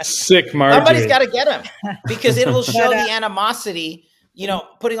 Sick Marjorie. Somebody's got to get him because it will show the animosity,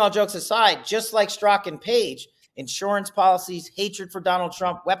 putting all jokes aside, just like Strzok and Page. Insurance policies, hatred for Donald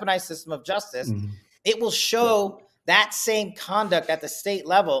Trump, weaponized system of justice. It will show that same conduct at the state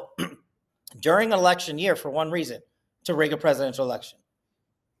level during an election year for one reason, to rig a presidential election.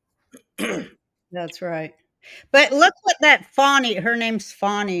 That's right. But look what that Fani, her name's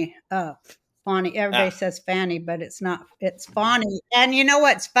Fani Fani. Everybody says Fanny, but it's not. It's Fani. And you know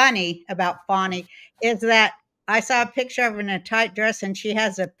what's funny about Fani is that I saw a picture of her in a tight dress, and she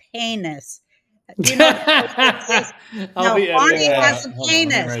has a penis. Do you know what Fani has a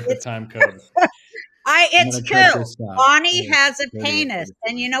penis. Write the time code. It's true. Fani has a penis,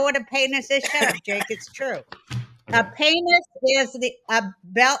 and you know what a penis is? Shut up, Jake. It's true. A penis is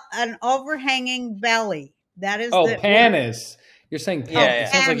an overhanging belly. That is panis. You're saying penis. Yeah. It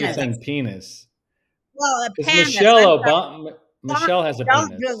sounds like you're saying penis. Well, a penis. Michelle has a penis.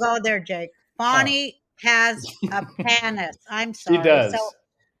 Don't go there, Jake. Fani has a penis. I'm sorry. She does. So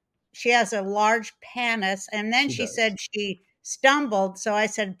she has a large penis, and then she said she stumbled. So I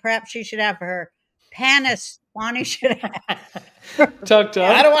said perhaps she should have her penis. Fani should have. Talk.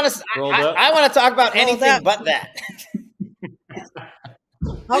 I don't want to. I want to talk about anything but that.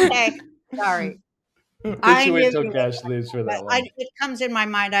 Okay, sorry. I should wait till Kash leaves for that one. It comes in my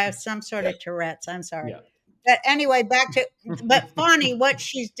mind. I have some sort of Tourette's. I'm sorry. Yeah. But anyway, but Fani, what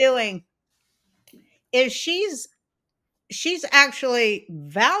she's doing is she's actually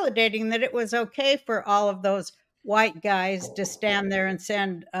validating that it was okay for all of those white guys to stand there and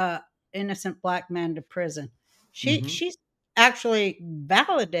send innocent black men to prison. She's actually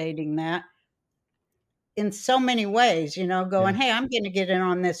validating that in so many ways, going, hey, I'm going to get in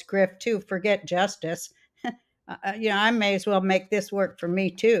on this grift too. Forget justice. I may as well make this work for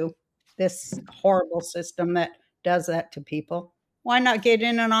me too. This horrible system that does that to people. Why not get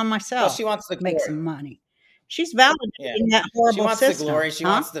in and on myself? Well, she wants to make some money. She's validating that horrible system. She wants the glory. She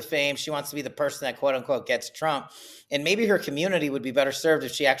wants the fame. She wants to be the person that quote unquote gets Trump. And maybe her community would be better served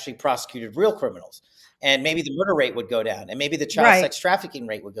if she actually prosecuted real criminals. And maybe the murder rate would go down. And maybe the child sex trafficking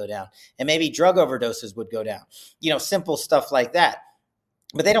rate would go down. And maybe drug overdoses would go down. Simple stuff like that.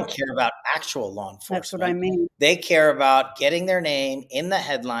 But they don't care about actual law enforcement. That's what I mean. They care about getting their name in the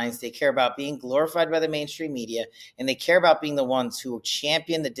headlines. They care about being glorified by the mainstream media. And they care about being the ones who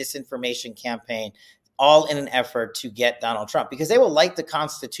champion the disinformation campaign, all in an effort to get Donald Trump. Because they will light the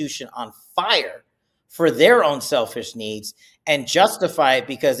Constitution on fire for their own selfish needs and justify it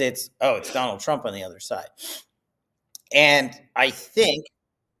because it's Donald Trump on the other side. And I think.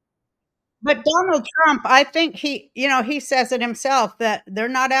 But Donald Trump, I think he says it himself that they're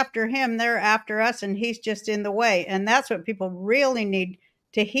not after him, they're after us, and he's just in the way. And that's what people really need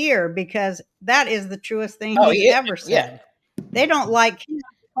to hear, because that is the truest thing he ever said. Yeah. They don't like him.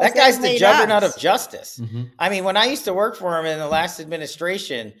 That guy's the juggernaut of justice. Mm-hmm. I mean, when I used to work for him in the last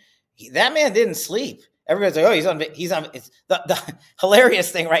administration, that man didn't sleep. Everybody's like, he's on. It's the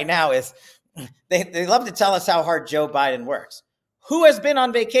hilarious thing right now is they love to tell us how hard Joe Biden works. Who has been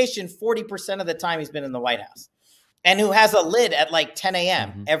on vacation 40% of the time he's been in the White House, and who has a lid at like 10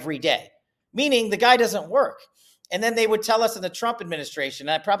 a.m. every day, meaning the guy doesn't work. And then they would tell us in the Trump administration,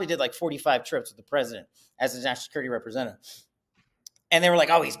 and I probably did like 45 trips with the president as his national security representative. And they were like,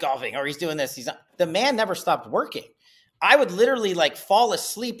 oh, he's golfing or he's doing this. The man never stopped working. I would literally like fall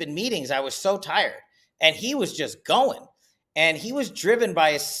asleep in meetings. I was so tired. And he was just going. And he was driven by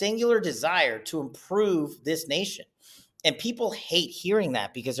a singular desire to improve this nation. And people hate hearing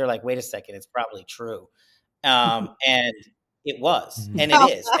that because they're like, wait a second, it's probably true. And it was, and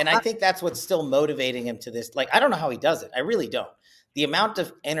it is. And I think that's what's still motivating him to this. Like, I don't know how he does it. I really don't. The amount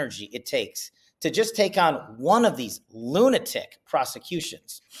of energy it takes to just take on one of these lunatic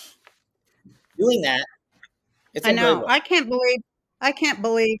prosecutions. Doing that, it's I know. I can't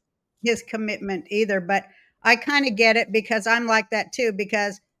believe his commitment either, but I kind of get it because I'm like that too,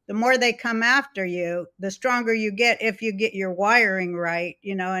 because the more they come after you, the stronger you get if you get your wiring right,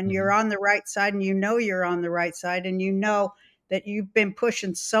 and you're on the right side, and you're on the right side, and that you've been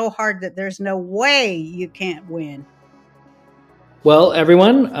pushing so hard that there's no way you can't win. Well,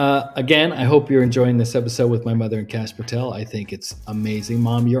 everyone, again, I hope you're enjoying this episode with my mother and Kash Patel. I think it's amazing.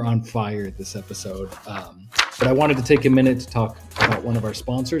 Mom, you're on fire this episode. But I wanted to take a minute to talk about one of our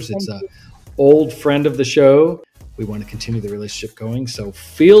sponsors. It's an old friend of the show. We want to continue the relationship going. So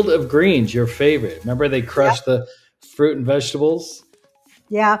Field of Greens, your favorite. Remember they crushed the fruit and vegetables?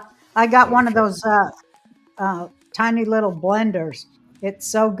 Yeah, I got one of those tiny little blenders. It's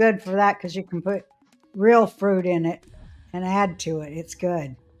so good for that because you can put real fruit in it and add to it. It's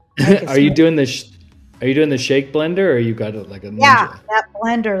good. Are you doing the shake blender, or you got it like a ninja? Yeah, that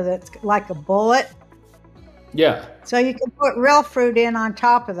blender that's like a bullet. Yeah. So you can put real fruit in on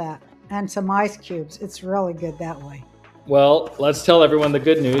top of that and some ice cubes. It's really good that way. Well, let's tell everyone the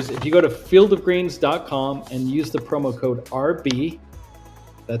good news. If you go to fieldofgreens.com and use the promo code RB,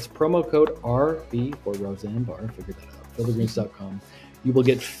 that's promo code RB for Roseanne Barr, figure that out, fieldofgreens.com, you will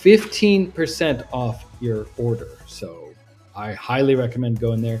get 15% off your order. So I highly recommend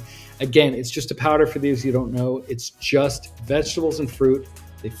going there. Again, it's just a powder for these you don't know. It's just vegetables and fruit.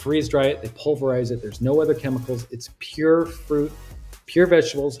 They freeze dry it, they pulverize it. There's no other chemicals. It's pure fruit, pure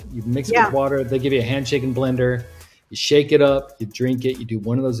vegetables. You mix it with water. They give you a handshaking blender. You shake it up, you drink it, you do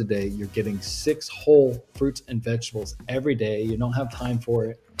one of those a day. You're getting 6 whole fruits and vegetables every day. You don't have time for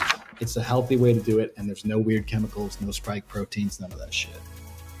it. It's a healthy way to do it, and there's no weird chemicals, no spike proteins, none of that shit.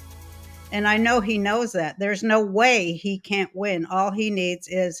 And I know he knows that. There's no way he can't win. All he needs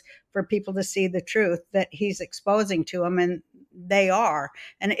is for people to see the truth that he's exposing to them, and they are.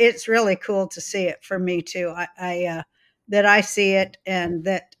 And it's really cool to see it for me too. That I see it, and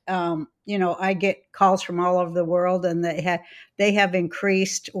that I get calls from all over the world, and they have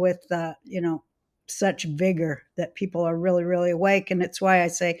increased with such vigor that people are really, really awake. And it's why I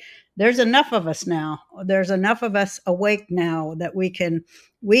say there's enough of us now. There's enough of us awake now that we can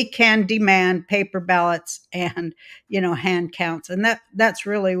demand paper ballots and, hand counts. And that's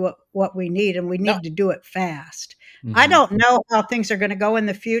really what we need. And we need to do it fast. Mm-hmm. I don't know how things are going to go in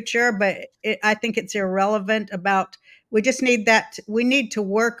the future, but I think it's irrelevant we just need we need to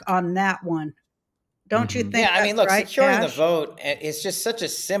work on that one. Don't you think? Yeah, I mean, look, right, securing Kash? the vote is just such a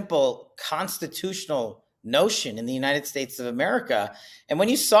simple constitutional notion in the United States of America. And when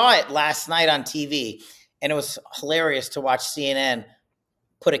you saw it last night on TV, and it was hilarious to watch CNN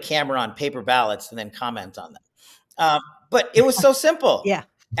put a camera on paper ballots and then comment on them. But it was so simple. Yeah.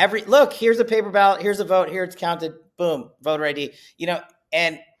 Look, here's a paper ballot, here's a vote, here it's counted, boom, voter ID,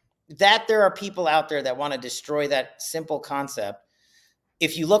 and that there are people out there that want to destroy that simple concept.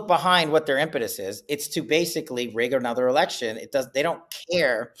 If you look behind what their impetus is, it's to basically rig another election. They don't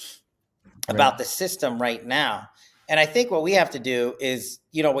care about the system right now. And I think what we have to do is,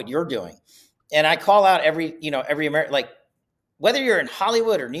 what you're doing. And I call out every American, like whether you're in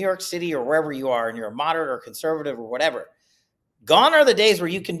Hollywood or New York City or wherever you are, and you're a moderate or conservative or whatever, gone are the days where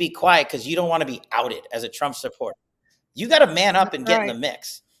you can be quiet because you don't want to be outed as a Trump supporter. You got to man up and get in the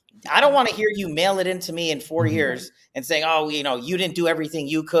mix. I don't want to hear you mail it into me in 4 years and saying, oh, you didn't do everything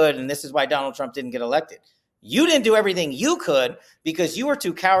you could, and this is why Donald Trump didn't get elected. You didn't do everything you could because you were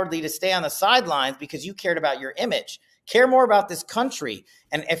too cowardly to stay on the sidelines because you cared about your image. Care more about this country.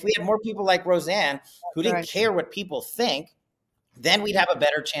 And if we had more people like Roseanne who didn't care what people think, then we'd have a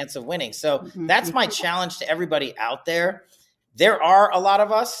better chance of winning. So that's my challenge to everybody out there. There are a lot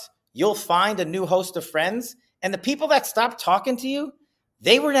of us. You'll find a new host of friends. And the people that stop talking to you,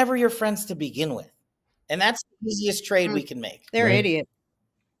 they were never your friends to begin with. And that's the easiest trade we can make. They're idiots.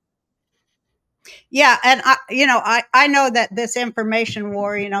 Yeah. And I know that this information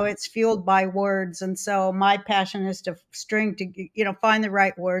war, it's fueled by words. And so my passion is to find the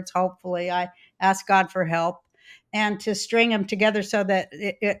right words. Hopefully I ask God for help and to string them together so that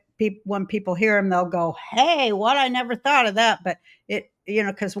when people hear them, they'll go, hey, what? I never thought of that. But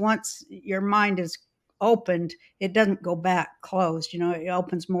because once your mind is opened, it doesn't go back closed. It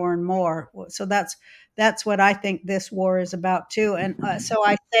opens more and more. So that's what I think this war is about too. And so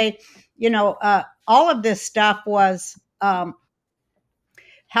I say, all of this stuff was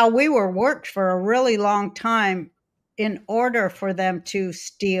how we were worked for a really long time in order for them to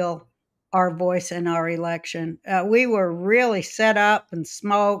steal our voice in our election. We were really set up and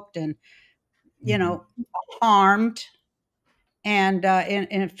smoked and, harmed. And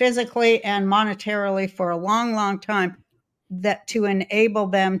in physically and monetarily for a long, long time, that to enable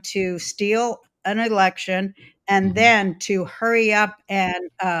them to steal an election and then to hurry up and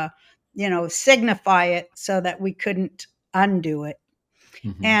signify it so that we couldn't undo it.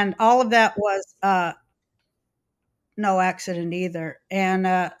 And all of that was no accident either.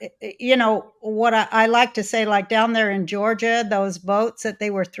 And what I like to say, like down there in Georgia, those votes that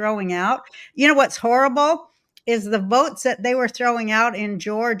they were throwing out. What's horrible is the votes that they were throwing out in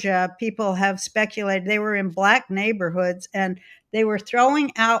Georgia, people have speculated they were in Black neighborhoods and they were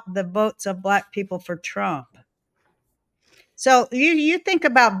throwing out the votes of Black people for Trump. So you think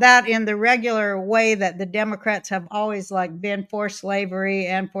about that in the regular way that the Democrats have always been for slavery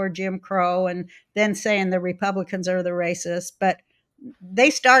and for Jim Crow and then saying the Republicans are the racists, but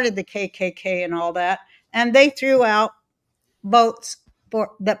they started the KKK and all that, and they threw out votes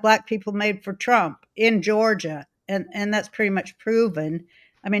that Black people made for Trump in Georgia. And that's pretty much proven.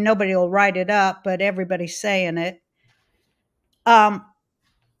 I mean, nobody will write it up, but everybody's saying it. That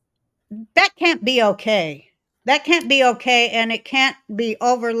can't be okay. That can't be okay. And it can't be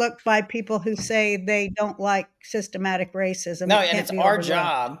overlooked by people who say they don't like systematic racism. No, and it's our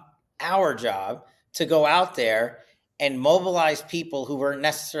job to go out there and mobilize people who weren't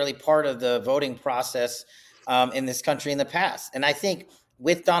necessarily part of the voting process in this country in the past. And I think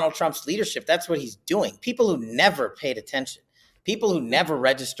with Donald Trump's leadership, that's what he's doing. People who never paid attention, people who never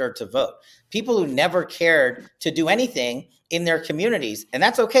registered to vote, people who never cared to do anything in their communities. And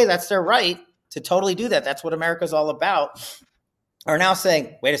that's okay. That's their right to totally do that. That's what America's all about. Are now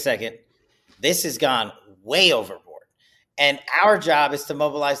saying, wait a second, this has gone way overboard. And our job is to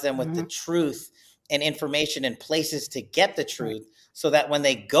mobilize them with the truth and information and places to get the truth, so that when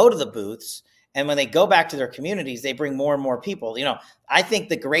they go to the booths and when they go back to their communities, they bring more and more people. You know, I think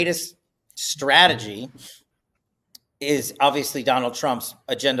the greatest strategy is obviously Donald Trump's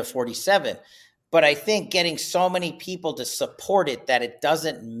Agenda 47. But I think getting so many people to support it that it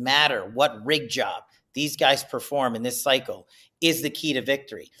doesn't matter what rig job these guys perform in this cycle is the key to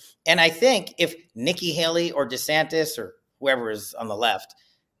victory. And I think if Nikki Haley or DeSantis or whoever is on the left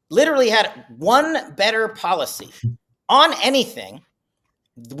literally had one better policy on anything,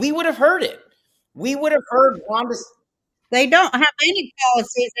 we would have heard it. We would have heard Wanda. They don't have any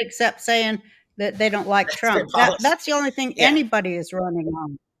policies except saying that they don't like Trump. That's the only thing anybody is running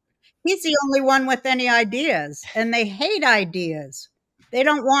on. He's the only one with any ideas, and they hate ideas. They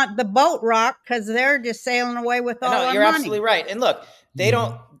don't want the boat rocked because they're just sailing away with all our money. You're absolutely right. And look, they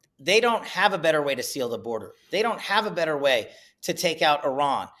don't have a better way to seal the border. They don't have a better way to take out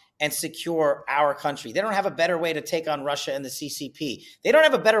Iran and secure our country. They don't have a better way to take on Russia and the CCP. They don't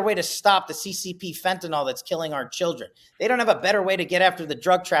have a better way to stop the CCP fentanyl that's killing our children. They don't have a better way to get after the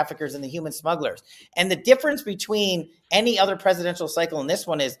drug traffickers and the human smugglers. And the difference between any other presidential cycle and this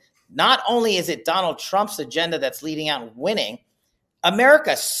one is not only is it Donald Trump's agenda that's leading out and winning,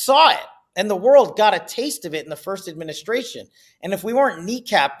 America saw it and the world got a taste of it in the first administration. And if we weren't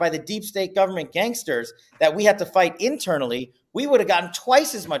kneecapped by the deep state government gangsters that we had to fight internally, we would have gotten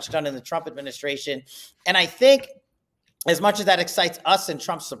twice as much done in the Trump administration. And I think as much as that excites us and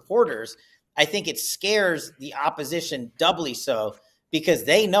Trump supporters, I think it scares the opposition doubly so, because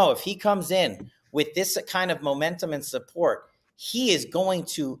they know if he comes in with this kind of momentum and support, he is going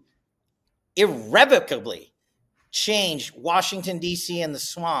to irrevocably change Washington, D.C. and the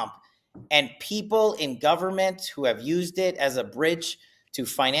swamp. And people in government who have used it as a bridge to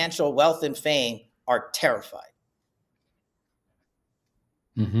financial wealth and fame are terrified.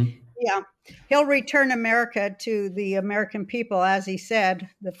 Mm-hmm. Yeah. He'll return America to the American people, as he said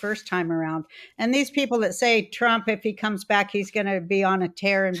the first time around. And these people that say Trump, if he comes back, he's going to be on a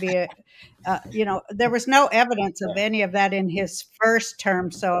tear and be there was no evidence of any of that in his first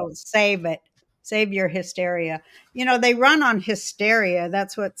term. So save it. Save your hysteria. They run on hysteria.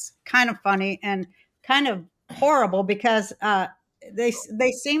 That's what's kind of funny and kind of horrible, because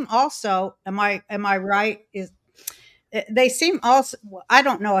they seem also, am I right? They seem also, I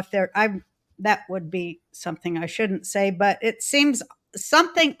don't know if that would be something I shouldn't say, but it seems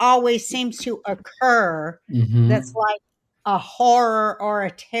something always seems to occur that's like a horror or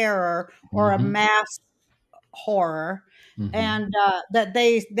a terror or a mass horror. And that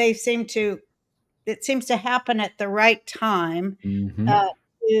they seem to, it seems to happen at the right time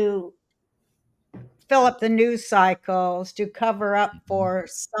to fill up the news cycles, to cover up for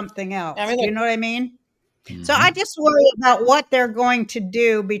something else. You know what I mean? So I just worry about what they're going to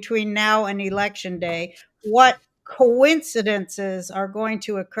do between now and Election Day. What coincidences are going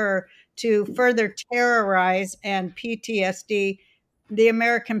to occur to further terrorize and PTSD the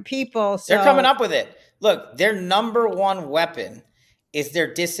American people? So they're coming up with it. Look, their number one weapon is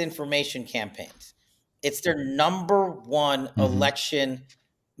their disinformation campaigns. It's their number one election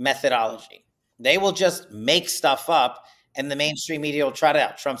methodology. They will just make stuff up, and the mainstream media will trot it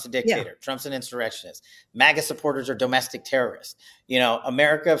out. Trump's a dictator. Trump's an insurrectionist. MAGA supporters are domestic terrorists.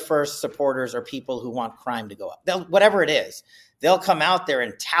 America First supporters are people who want crime to go up. Whatever it is, they'll come out there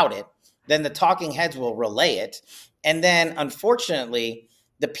and tout it. Then the talking heads will relay it. And then, unfortunately,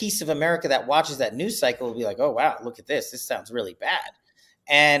 the piece of America that watches that news cycle will be like, oh, wow, look at this. This sounds really bad.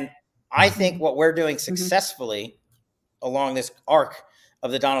 And I think what we're doing successfully along this arc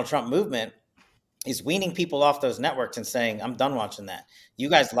of the Donald Trump movement is weaning people off those networks and saying, I'm done watching that. You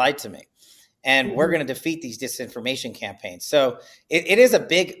guys lied to me. And we're going to defeat these disinformation campaigns. So it is a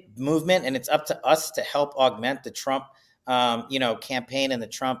big movement, and it's up to us to help augment the Trump, campaign and the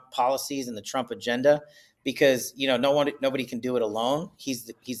Trump policies and the Trump agenda, because, nobody can do it alone. He's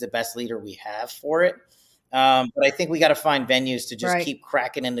the best leader we have for it. But I think we got to find venues to just keep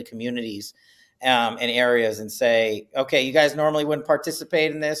cracking into communities and areas and say, okay, you guys normally wouldn't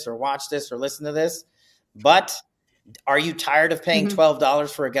participate in this or watch this or listen to this, but are you tired of paying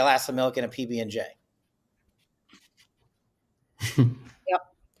 $12 for a glass of milk and a PB&J?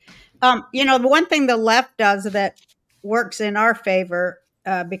 The one thing the left does that works in our favor,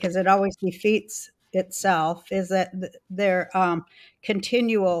 because it always defeats itself is that their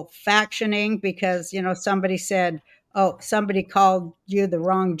continual factioning, because, somebody said, oh, somebody called you the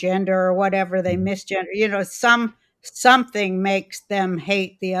wrong gender or whatever, they misgender, something makes them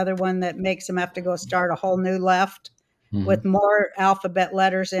hate the other one, that makes them have to go start a whole new left with more alphabet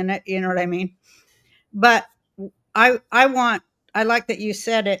letters in it. You know what I mean? But I like that you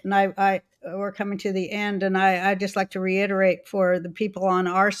said it, and we're coming to the end, and I just like to reiterate for the people on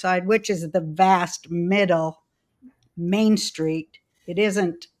our side, which is the vast middle, Main Street. It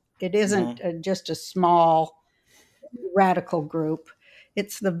isn't just a small radical group.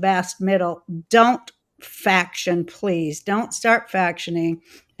 It's the vast middle. Don't faction, please. Don't start factioning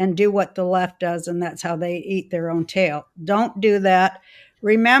and do what the left does, and that's how they eat their own tail. Don't do that.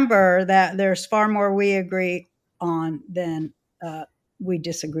 Remember that there's far more we agree on than we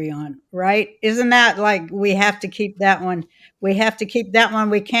disagree on, right? Isn't that like, we have to keep that one? We have to keep that one.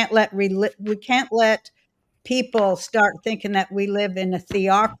 We can't let people start thinking that we live in a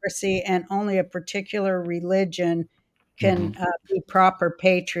theocracy and only a particular religion can be proper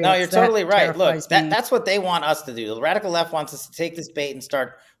patriots. No, you're totally right. Look, that's what they want us to do. The radical left wants us to take this bait and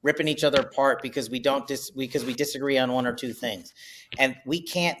start ripping each other apart because we disagree on one or two things. And we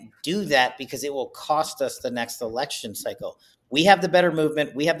can't do that because it will cost us the next election cycle. We have the better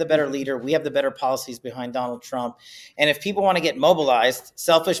movement. We have the better leader. We have the better policies behind Donald Trump. And if people want to get mobilized,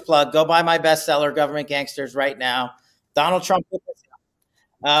 selfish plug, go buy my bestseller, Government Gangsters, right now. Donald Trump. Joe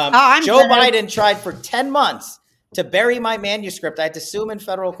Biden tried for 10 months to bury my manuscript. I had to sue him in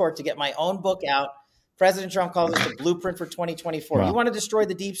federal court to get my own book out. President Trump calls it the blueprint for 2024. Wow. You want to destroy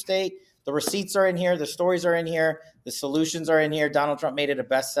the deep state? The receipts are in here. The stories are in here. The solutions are in here. Donald Trump made it a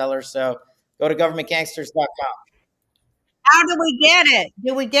bestseller. So go to governmentgangsters.com. How do we get it?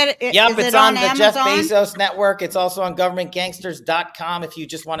 Do we get it? Yep, it's on the Amazon? Jeff Bezos network. It's also on governmentgangsters.com if you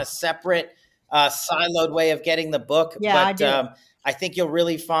just want a separate, siloed way of getting the book. Yeah, but I do. I think you'll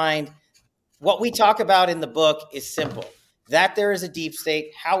really find what we talk about in the book is simple. That there is a deep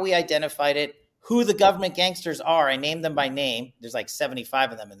state, how we identified it, who the government gangsters are. I named them by name. There's like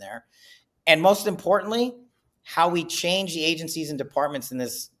 75 of them in there. And most importantly, how we change the agencies and departments in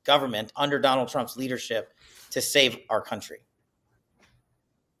this government under Donald Trump's leadership to save our country.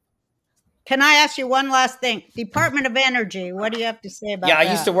 Can I ask you one last thing? Department of Energy, what do you have to say about that? Yeah,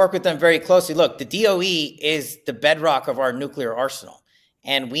 I used to work with them very closely. Look, the DOE is the bedrock of our nuclear arsenal,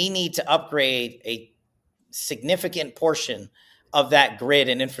 and we need to upgrade a significant portion of that grid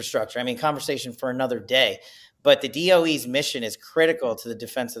and infrastructure. I mean, conversation for another day, but the DOE's mission is critical to the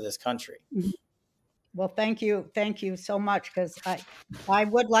defense of this country. Well, thank you. Thank you so much, because I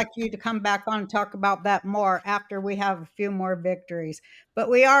would like you to come back on and talk about that more after we have a few more victories. But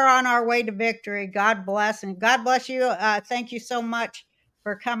we are on our way to victory. God bless, and God bless you. Thank you so much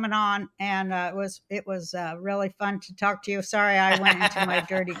for coming on, and it was really fun to talk to you. Sorry, I went into my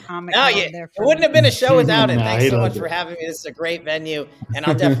dirty comic mode there. It wouldn't have been a show without it. Thanks so much for having me. This is a great venue, and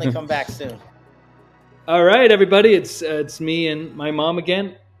I'll definitely come back soon. All right, everybody, it's me and my mom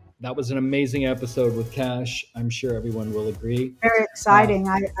again. That was an amazing episode with Kash. I'm sure everyone will agree. Very exciting.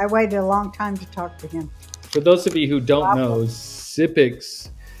 I waited a long time to talk to him. For those of you who don't know,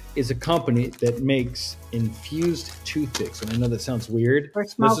 Zippix is a company that makes infused toothpicks. And I know that sounds weird.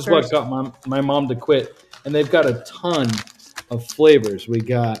 This is what got my mom to quit. And they've got a ton of flavors. We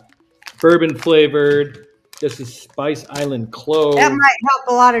got bourbon flavored. This is Spice Island Clove. That might help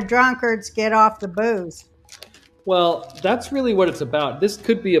a lot of drunkards get off the booze. Well, that's really what it's about. This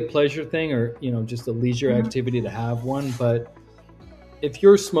could be a pleasure thing or, just a leisure activity to have one. But if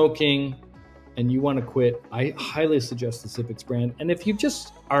you're smoking and you want to quit, I highly suggest the Zippix brand. And if you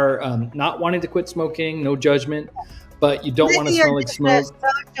just are not wanting to quit smoking, no judgment, but you don't want to smell like smoke.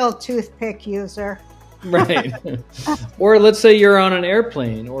 A social toothpick user. Right. Or let's say you're on an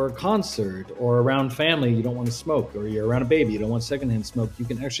airplane or a concert or around family, you don't want to smoke, or you're around a baby, you don't want secondhand smoke. You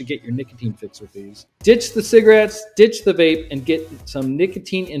can actually get your nicotine fix with these. Ditch the cigarettes, ditch the vape, and get some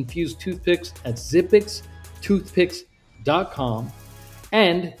nicotine-infused toothpicks at zippixtoothpicks.com.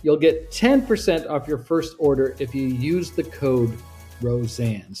 And you'll get 10% off your first order if you use the code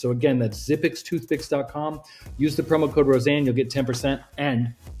Roseanne. So again, that's zippixtoothpicks.com. Use the promo code Roseanne, you'll get 10%,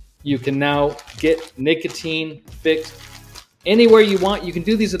 and you can now get nicotine fixed anywhere you want. You can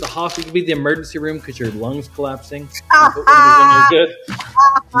do these at the hospital. You can be in the emergency room because your lungs collapsing. Good.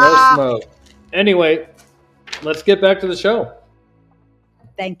 No smoke. Anyway, let's get back to the show.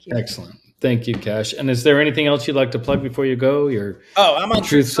 Thank you. Excellent. Thank you, Kash. And is there anything else you'd like to plug before you go? I'm on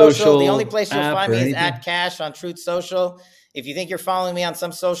Truth Social. The only place you'll find me is at Kash on Truth Social. If you think you're following me on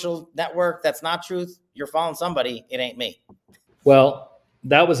some social network that's not Truth, you're following somebody. It ain't me. Well,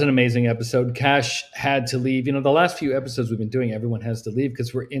 that was an amazing episode. Kash had to leave. The last few episodes we've been doing, everyone has to leave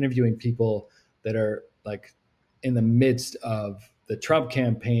because we're interviewing people that are like in the midst of the Trump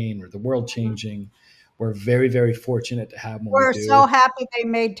campaign or the world changing. We're very, very fortunate to have them. We're so happy they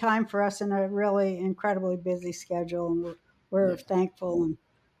made time for us in a really incredibly busy schedule, and we're thankful and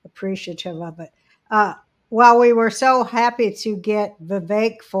appreciative of it. Well, we were so happy to get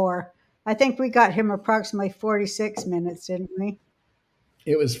Vivek for, I think we got him approximately 46 minutes, didn't we?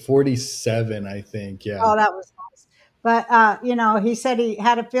 It was 47, I think. Yeah. Oh, that was nice. But, he said he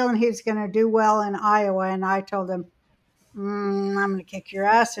had a feeling he was going to do well in Iowa. And I told him, I'm going to kick your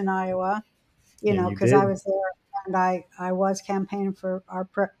ass in Iowa, because I was there and I was campaigning for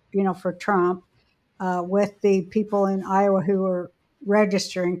for Trump with the people in Iowa who were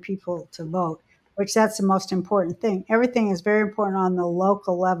registering people to vote, which that's the most important thing. Everything is very important on the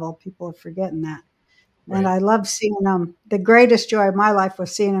local level. People are forgetting that. Right. And I love seeing them. The greatest joy of my life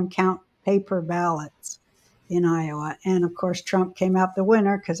was seeing them count paper ballots in Iowa. And of course, Trump came out the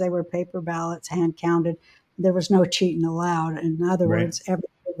winner because they were paper ballots, hand counted. There was no cheating allowed. In other words, everybody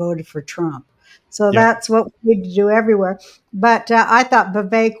voted for Trump. So that's what we need to do everywhere. But I thought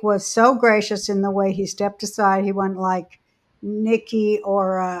Vivek was so gracious in the way he stepped aside. He wasn't like Nikki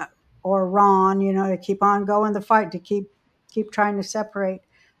or Ron, to keep on going the fight, to keep trying to separate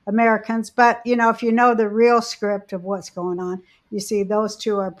Americans. But, if you know the real script of what's going on, you see those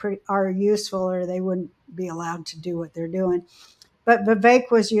two are useful, or they wouldn't be allowed to do what they're doing. But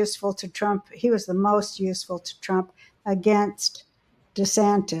Vivek was useful to Trump. He was the most useful to Trump against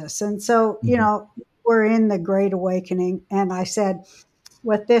DeSantis. And so, we're in the Great Awakening. And I said,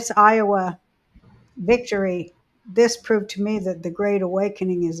 with this Iowa victory, this proved to me that the Great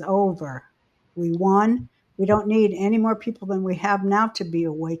Awakening is over. We won. We don't need any more people than we have now to be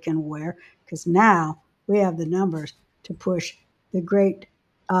awake and aware, because now we have the numbers to push the great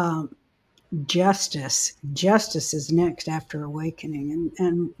justice. Justice is next after awakening,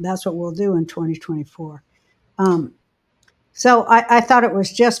 and that's what we'll do in 2024. So I thought it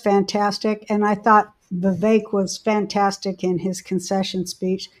was just fantastic, and I thought Vivek was fantastic in his concession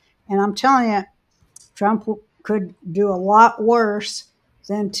speech. And I'm telling you, Trump could do a lot worse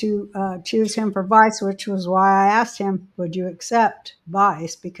than to choose him for vice, which was why I asked him, would you accept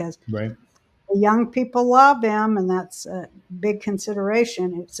vice? Because the young people love him, and that's a big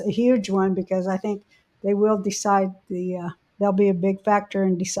consideration. It's a huge one because I think they will decide they'll be a big factor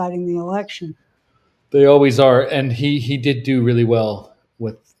in deciding the election. They always are. And he did do really well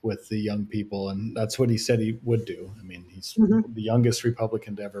with the young people, and that's what he said he would do. I mean, he's the youngest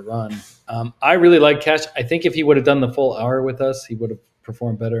Republican to ever run. I really like Kash. I think if he would have done the full hour with us, he would have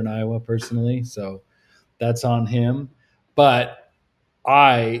performed better in Iowa personally. So that's on him. But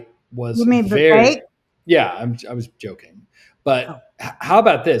I was Vivek? Yeah, I was joking. But how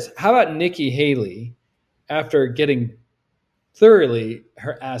about this? How about Nikki Haley, after getting thoroughly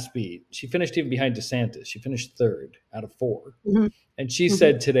her ass beat? She finished even behind DeSantis. She finished third out of 4. And she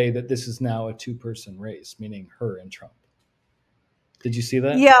said today that this is now a 2-person race, meaning her and Trump. Did you see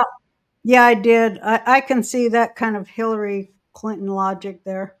that? Yeah, I did. I can see that kind of Hillary Clinton logic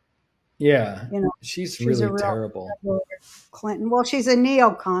there. Yeah, she's really terrible. Clinton. Well, she's a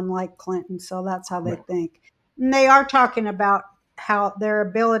neocon like Clinton, so that's how they think. And they are talking about how their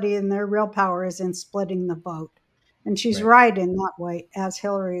ability and their real power is in splitting the vote. And she's right in that way, as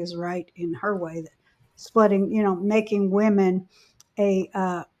Hillary is right in her way, that splitting, making women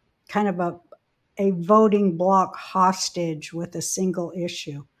a kind of a voting bloc hostage with a single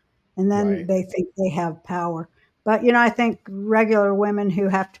issue. And then they think they have power. But, I think regular women who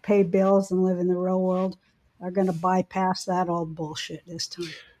have to pay bills and live in the real world are going to bypass that old bullshit this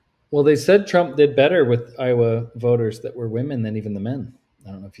time. Well, they said Trump did better with Iowa voters that were women than even the men.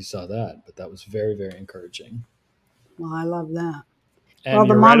 I don't know if you saw that, but that was very, very encouraging. Well, I love that. And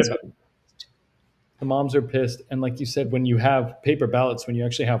the moms are pissed. And like you said, when you have paper ballots, when you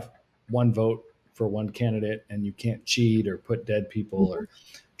actually have one vote for one candidate and you can't cheat or put dead people or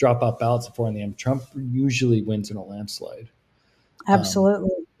drop off ballots before in the end, Trump usually wins in a landslide.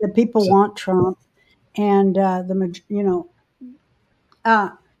 Absolutely. The people want Trump. And, I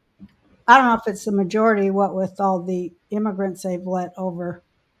don't know if it's the majority, what with all the immigrants they've let over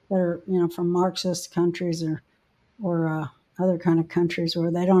that are, from Marxist countries or other kind of countries where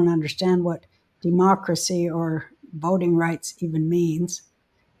they don't understand what democracy or voting rights even means.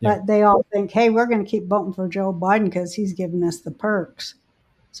 But they all think, hey, we're going to keep voting for Joe Biden because he's giving us the perks.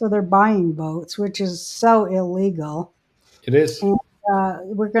 So they're buying votes, which is so illegal. It is. And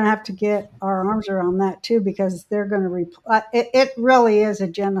we're going to have to get our arms around that, too, because they're going to it really is a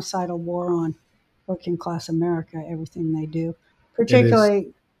genocidal war on working class America, everything they do.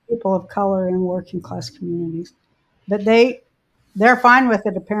 particularly people of color in working class communities. But they're fine with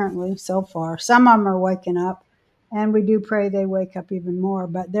it apparently so far. Some of them are waking up, and we do pray they wake up even more.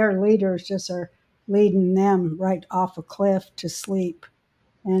 But their leaders just are leading them right off a cliff to sleep.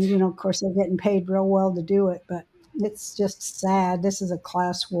 And, of course, they're getting paid real well to do it. But it's just sad. This is a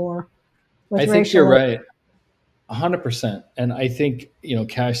class war. I think you're right. 100%. And I think,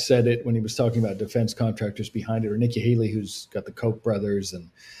 Kash said it when he was talking about defense contractors behind it, or Nikki Haley, who's got the Koch brothers, and,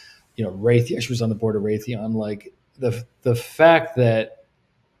 Raytheon, she was on the board of Raytheon. Like the fact that,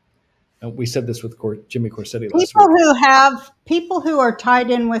 and we said this with Jimmy Corsetti last week. People who are tied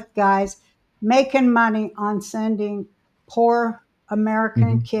in with guys making money on sending poor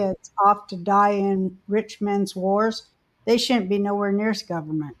American kids off to die in rich men's wars, they shouldn't be nowhere near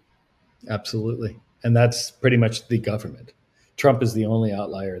government. Absolutely. And that's pretty much the government. Trump is the only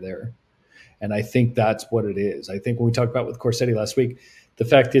outlier there. And I think that's what it is. I think when we talked about with Corsetti last week, the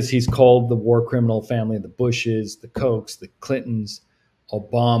fact is he's called the war criminal family, the Bushes, the Kochs, the Clintons,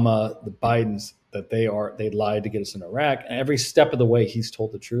 Obama, the Bidens, that they lied to get us in Iraq. And every step of the way, he's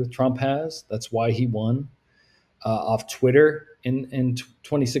told the truth. Trump has. That's why he won off Twitter in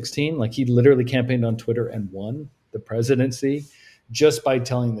 2016. Like, he literally campaigned on Twitter and won the presidency just by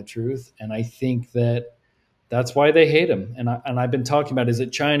telling the truth. And I think that's why they hate him. And I've been talking about, is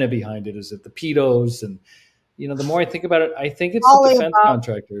it China behind it? Is it the pedos? And, the more I think about it, I think it's all the defense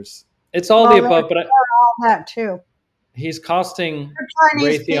contractors. It's all the above, but all that too. He's costing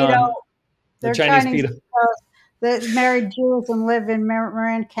Chinese Raytheon, the Chinese pedos that married Jews and live in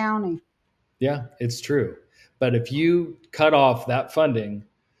Marin County. Yeah, it's true. But if you cut off that funding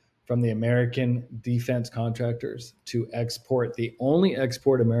from the American defense contractors to export the only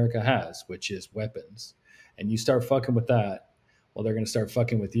export America has, which is weapons, and you start fucking with that, well, they're going to start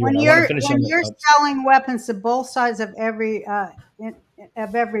fucking with you. When you're selling weapons to both sides of every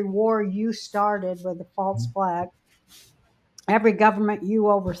war you started with a false flag, every government you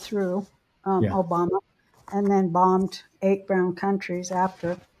overthrew, Obama, and then bombed 8 brown countries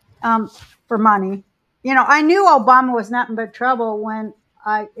after for money. I knew Obama was nothing but trouble when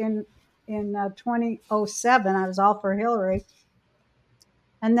in 2007, I was all for Hillary.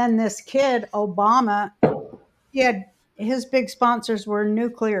 And then this kid, Obama, his big sponsors were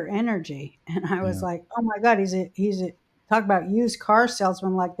nuclear energy. And I was like, oh my God, he's a talk about used car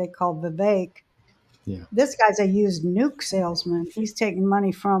salesman, like they call Vivek. Yeah. This guy's a used nuke salesman. He's taking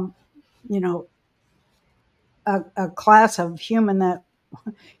money from, a class of human that,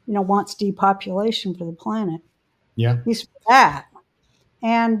 wants depopulation for the planet. Yeah. He's for that.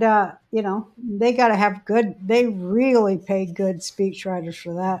 And, they got to have they really pay good speechwriters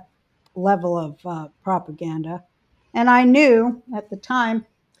for that level of propaganda. And I knew at the time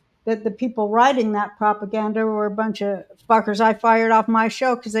that the people writing that propaganda were a bunch of fuckers I fired off my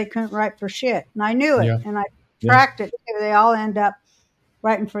show because they couldn't write for shit. And I knew it. Yeah. And I tracked it. They all end up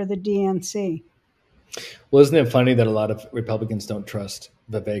writing for the DNC. Well, isn't it funny that a lot of Republicans don't trust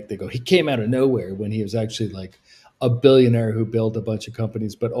Vivek? They go, he came out of nowhere, when he was actually like a billionaire who built a bunch of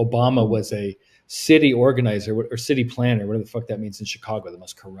companies. But Obama was a city organizer or city planner, whatever the fuck that means in Chicago, the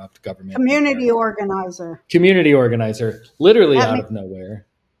most corrupt government. Community organizer, literally out of nowhere.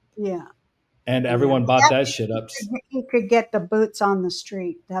 Yeah. And everyone bought that shit up. He could get the boots on the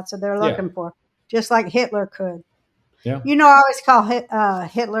street. That's what they're looking for. Just like Hitler could. Yeah. I always call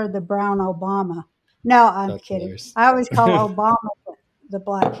Hitler the brown Obama. No, I'm kidding. Hilarious. I always call Obama the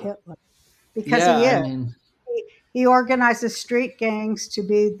black Hitler because he is. He organizes street gangs to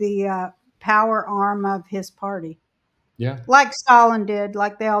be the power arm of his party. Yeah. Like Stalin did,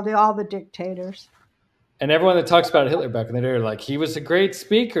 like they all do, all the dictators. And everyone that talks about Hitler back in the day are like, he was a great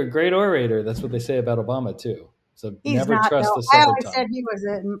speaker, great orator. That's what they say about Obama too. So never trust the I always said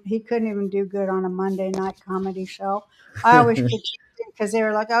he couldn't even do good on a Monday night comedy show. I always because they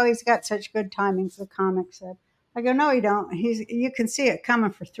were like, oh, he's got such good timings, the comic said. I go, no, you don't. You can see it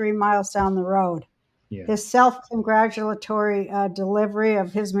coming for 3 miles down the road. Yeah. His self-congratulatory delivery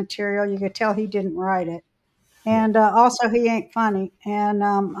of his material, you could tell he didn't write it. And also, he ain't funny. And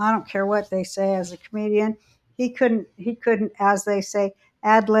I don't care what they say as a comedian. He couldn't, as they say,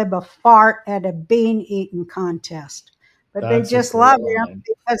 ad-lib a fart at a bean-eating contest. But they just love him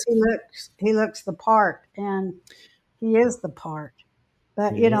because he looks the part, and he is the part.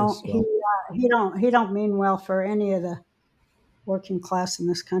 But he don't mean well for any of the working class in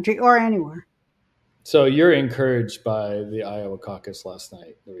this country or anywhere. So you're encouraged by the Iowa caucus last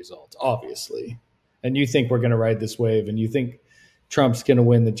night, the results, obviously. And you think we're going to ride this wave, and you think Trump's going to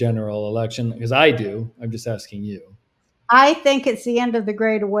win the general election? Because I do. I'm just asking you. I think it's the end of the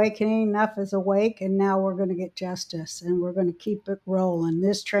Great Awakening. Enough is awake, and now we're going to get justice, and we're going to keep it rolling.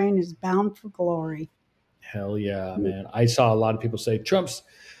 This train is bound for glory. Hell yeah, man. I saw a lot of people say Trump's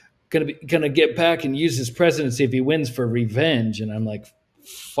gonna get back and use his presidency if he wins for revenge. And I'm like,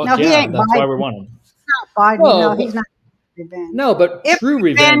 fuck No, he yeah, ain't that's Biden. why we want him. Biden, No, no, but- he's not revenge. No, but If true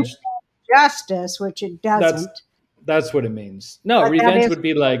revenge, justice, which it doesn't. that's what it means. No, But that revenge is- would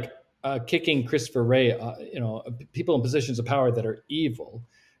be like kicking Christopher Wray, people in positions of power that are evil,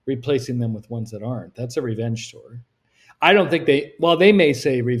 replacing them with ones that aren't. That's a revenge story. I don't think they may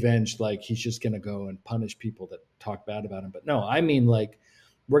say revenge like he's just going to go and punish people that talk bad about him. But no, I mean like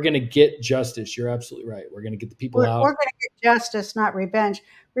we're going to get justice. You're absolutely right. We're going to get the people out. We're going to get justice, not revenge.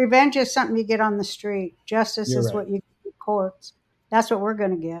 Revenge is something you get on the street. Justice You're is right. what you get in the courts. That's what we're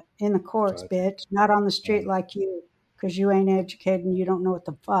going to get in the courts, Gotcha. bitch. Not on the street like you, because you ain't educated and you don't know what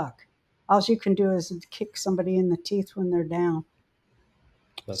the fuck. All you can do is kick somebody in the teeth when they're down.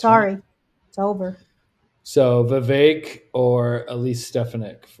 That's Sorry, right. it's over. So Vivek or Elise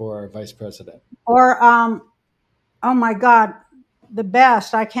Stefanik for vice president? Or, oh my God, the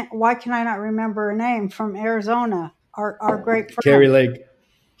best. Why can I not remember her name? From Arizona, our great friend. Carrie Lake.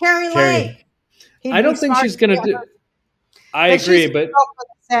 Carrie Lake. He'd I be don't think smart she's going to do. her. I But agree, she's but gonna go for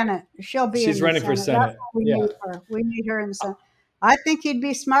the Senate. She'll be. she's in the running for Senate. That's what we Yeah. need her. We need her in the Senate. I think he'd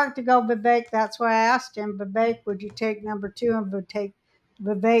be smart to go Vivek. That's why I asked him, Vivek, would you take number 2? And would take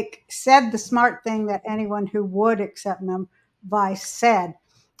Vivek said the smart thing that anyone who would accept him vice said.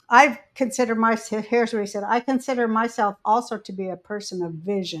 I consider myself. Here's what he said. I consider myself also to be a person of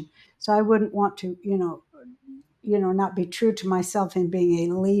vision. So I wouldn't want to, not be true to myself in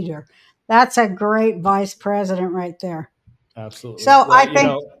being a leader. That's a great vice president right there. Absolutely. So Well, I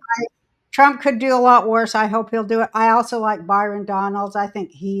think Trump could do a lot worse. I hope he'll do it. I also like Byron Donalds. I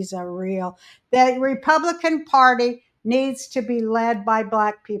think he's a real. The Republican Party needs to be led by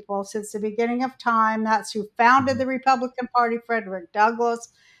Black people since the beginning of time. That's who founded the Republican Party, Frederick Douglass.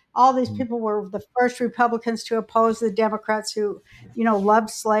 All these people were the first Republicans to oppose the Democrats who, loved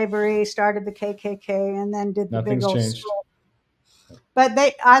slavery, started the KKK, and then did the Nothing's big old changed. switch. But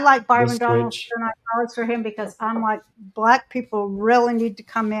I like Byron The Donalds, switch. and I voted for him because I'm like, Black people really need to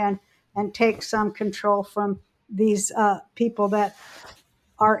come in and take some control from these people that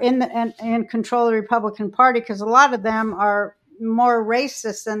are in control of the Republican Party, because a lot of them are more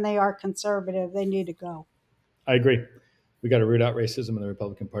racist than they are conservative. They need to go. I agree. We got to root out racism in the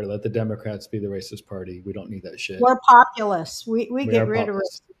Republican Party. Let the Democrats be the racist party. We don't need that shit. We're populists. We get are rid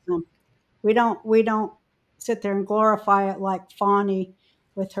populists. of racism. We don't sit there and glorify it like Fani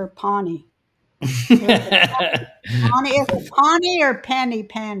with her pawnee. Pawnee, is it pawnee or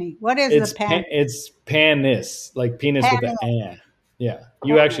panny? What is It's the pan? it's panis, like penis with an Panis. "a." Yeah,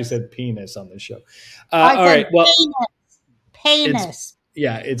 you actually said penis on this show. I All said right, well, penis.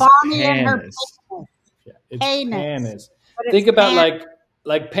 yeah, it's Fani and her panis. penis. Yeah, it's Penis. panis. But it's Think about pan-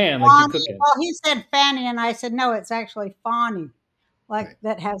 like pan, like Fani. you're cooking. Well, he said Fanny, and I said no. It's actually Fani, like Right.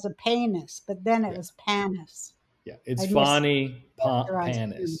 that has a penis. But then it was panis. Yeah, it's I missed- Fani characterized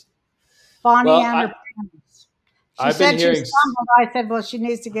panis. Fani Well, and her penis. She I've said been she hearing. stumbled. I said, well, she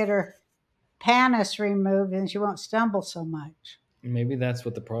needs to get her panis removed, and she won't stumble so much. Maybe that's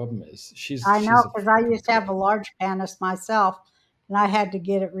what the problem is. I know, because I used to have a large panis myself, and I had to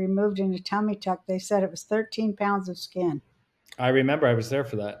get it removed in a tummy tuck. They said it was 13 pounds of skin. I remember I was there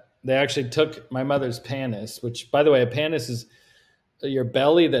for that. They actually took my mother's panis, which, by the way, a panis is your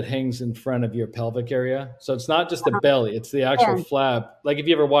belly that hangs in front of your pelvic area. So it's not just the belly; it's the actual Yeah. flab. Like if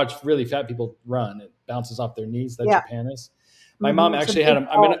you ever watch really fat people run, it bounces off their knees. That's Yeah. your panis. My mom It's a actually had big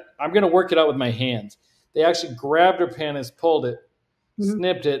them. I'm gonna work it out with my hands. They actually grabbed her panis, pulled it, Mhm.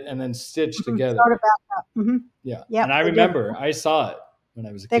 snipped it, and then stitched together. Sort of back up. Yeah, Yep, and I they did. remember I saw it when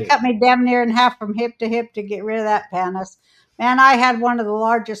I was a They kid. cut me damn near in half from hip to hip to get rid of that panis. Man, I had one of the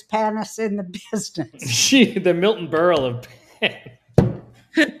largest panis in the business. The Milton Berle of pan.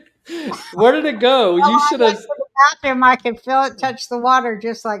 Where did it go? You I should went have. to the bathroom. I could feel it touch the water,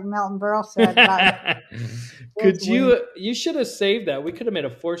 just like Melton Burl said. Could It's you? You should have saved that. We could have made a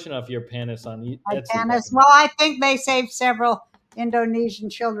fortune off your panis on My Etsy. panis. Well, I think they saved several Indonesian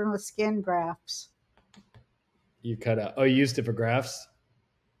children with skin grafts. You cut out. Oh, you used it for grafts.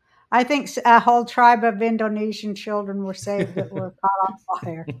 I think a whole tribe of Indonesian children were saved that were caught on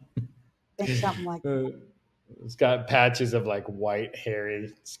fire. I think something like that. It's got patches of like white,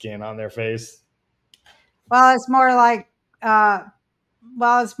 hairy skin on their face. Well, it's more like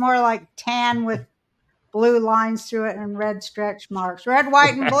tan with blue lines through it and red stretch marks. Red,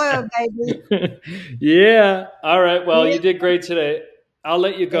 white, and blue, baby. Yeah. All right. Well, you did great today. I'll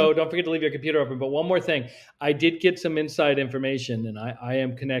let you go. Don't forget to leave your computer open. But one more thing. I did get some inside information, and I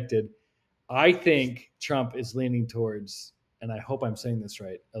am connected. I think Trump is leaning towards, and I hope I'm saying this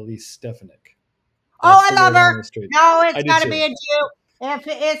right, Elise Stefanik. Oh, I love her. No, it's got to be a Jew. If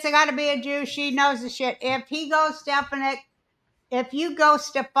it's got to be a Jew, she knows the shit. If he goes Stefanik, if you go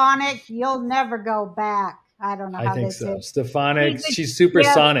Stefanik, you'll never go back. I don't know how I think this so. is. Stefanik, she's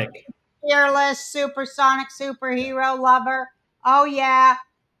supersonic. Fearless, supersonic, superhero lover. Oh, yeah.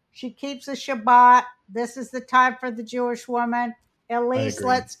 She keeps the Shabbat. This is the time for the Jewish woman. Elise,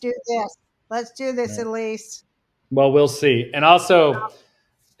 let's do this. Let's do this, right. Elise. Well, we'll see. And also,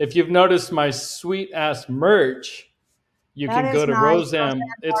 if you've noticed my sweet-ass merch, you can go to Roseanne.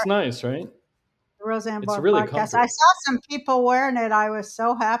 It's nice, right? The Roseanne Barr really Podcast. I saw some people wearing it. I was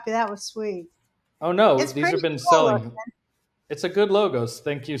so happy. That was sweet. Oh, no. These have been selling. It's a good logo.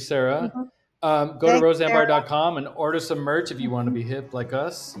 Thank you, Sarah. Mm-hmm. Go to roseannebarr.com and order some merch if you want to be hip like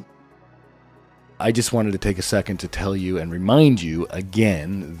us. I just wanted to take a second to tell you and remind you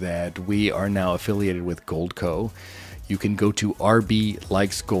again that we are now affiliated with Goldco. You can go to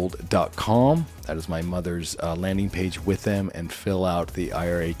rblikesgold.com. That is my mother's landing page with them, and fill out the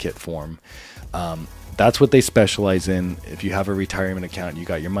IRA kit form. That's what they specialize in. If you have a retirement account, you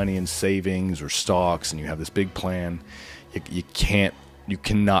got your money in savings or stocks, and you have this big plan, you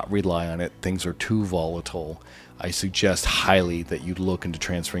cannot rely on it. Things are too volatile. I suggest highly that you look into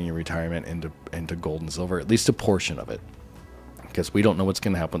transferring your retirement into gold and silver, at least a portion of it, because we don't know what's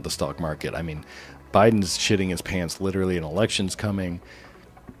going to happen with the stock market. I mean, Biden's shitting his pants literally, an election's coming.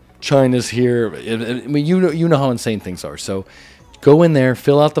 China's here. I mean, you know how insane things are. So go in there,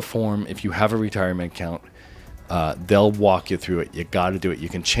 fill out the form. If you have a retirement account, they'll walk you through it. You got to do it. You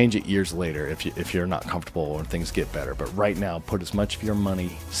can change it years later if you're not comfortable or things get better. But right now, put as much of your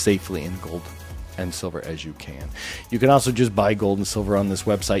money safely in gold and silver as you can. You can also just buy gold and silver on this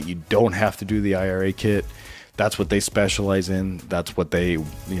website. You don't have to do the IRA kit. That's what they specialize in. That's what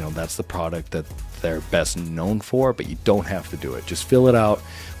that's the product that they're best known for, but you don't have to do it. Just fill it out.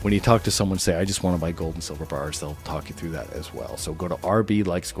 When you talk to someone, say, I just want to buy gold and silver bars, they'll talk you through that as well. So go to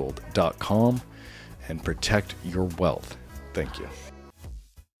rblikesgold.com and protect your wealth. Thank you.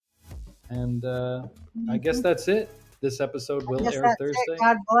 And I guess that's it. This episode will air Thursday.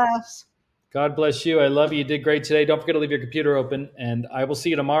 God bless. God bless you. I love you. You did great today. Don't forget to leave your computer open, and I will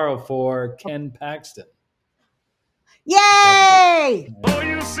see you tomorrow for Ken Paxton. Yay! Oh,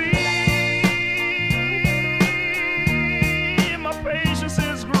 you see.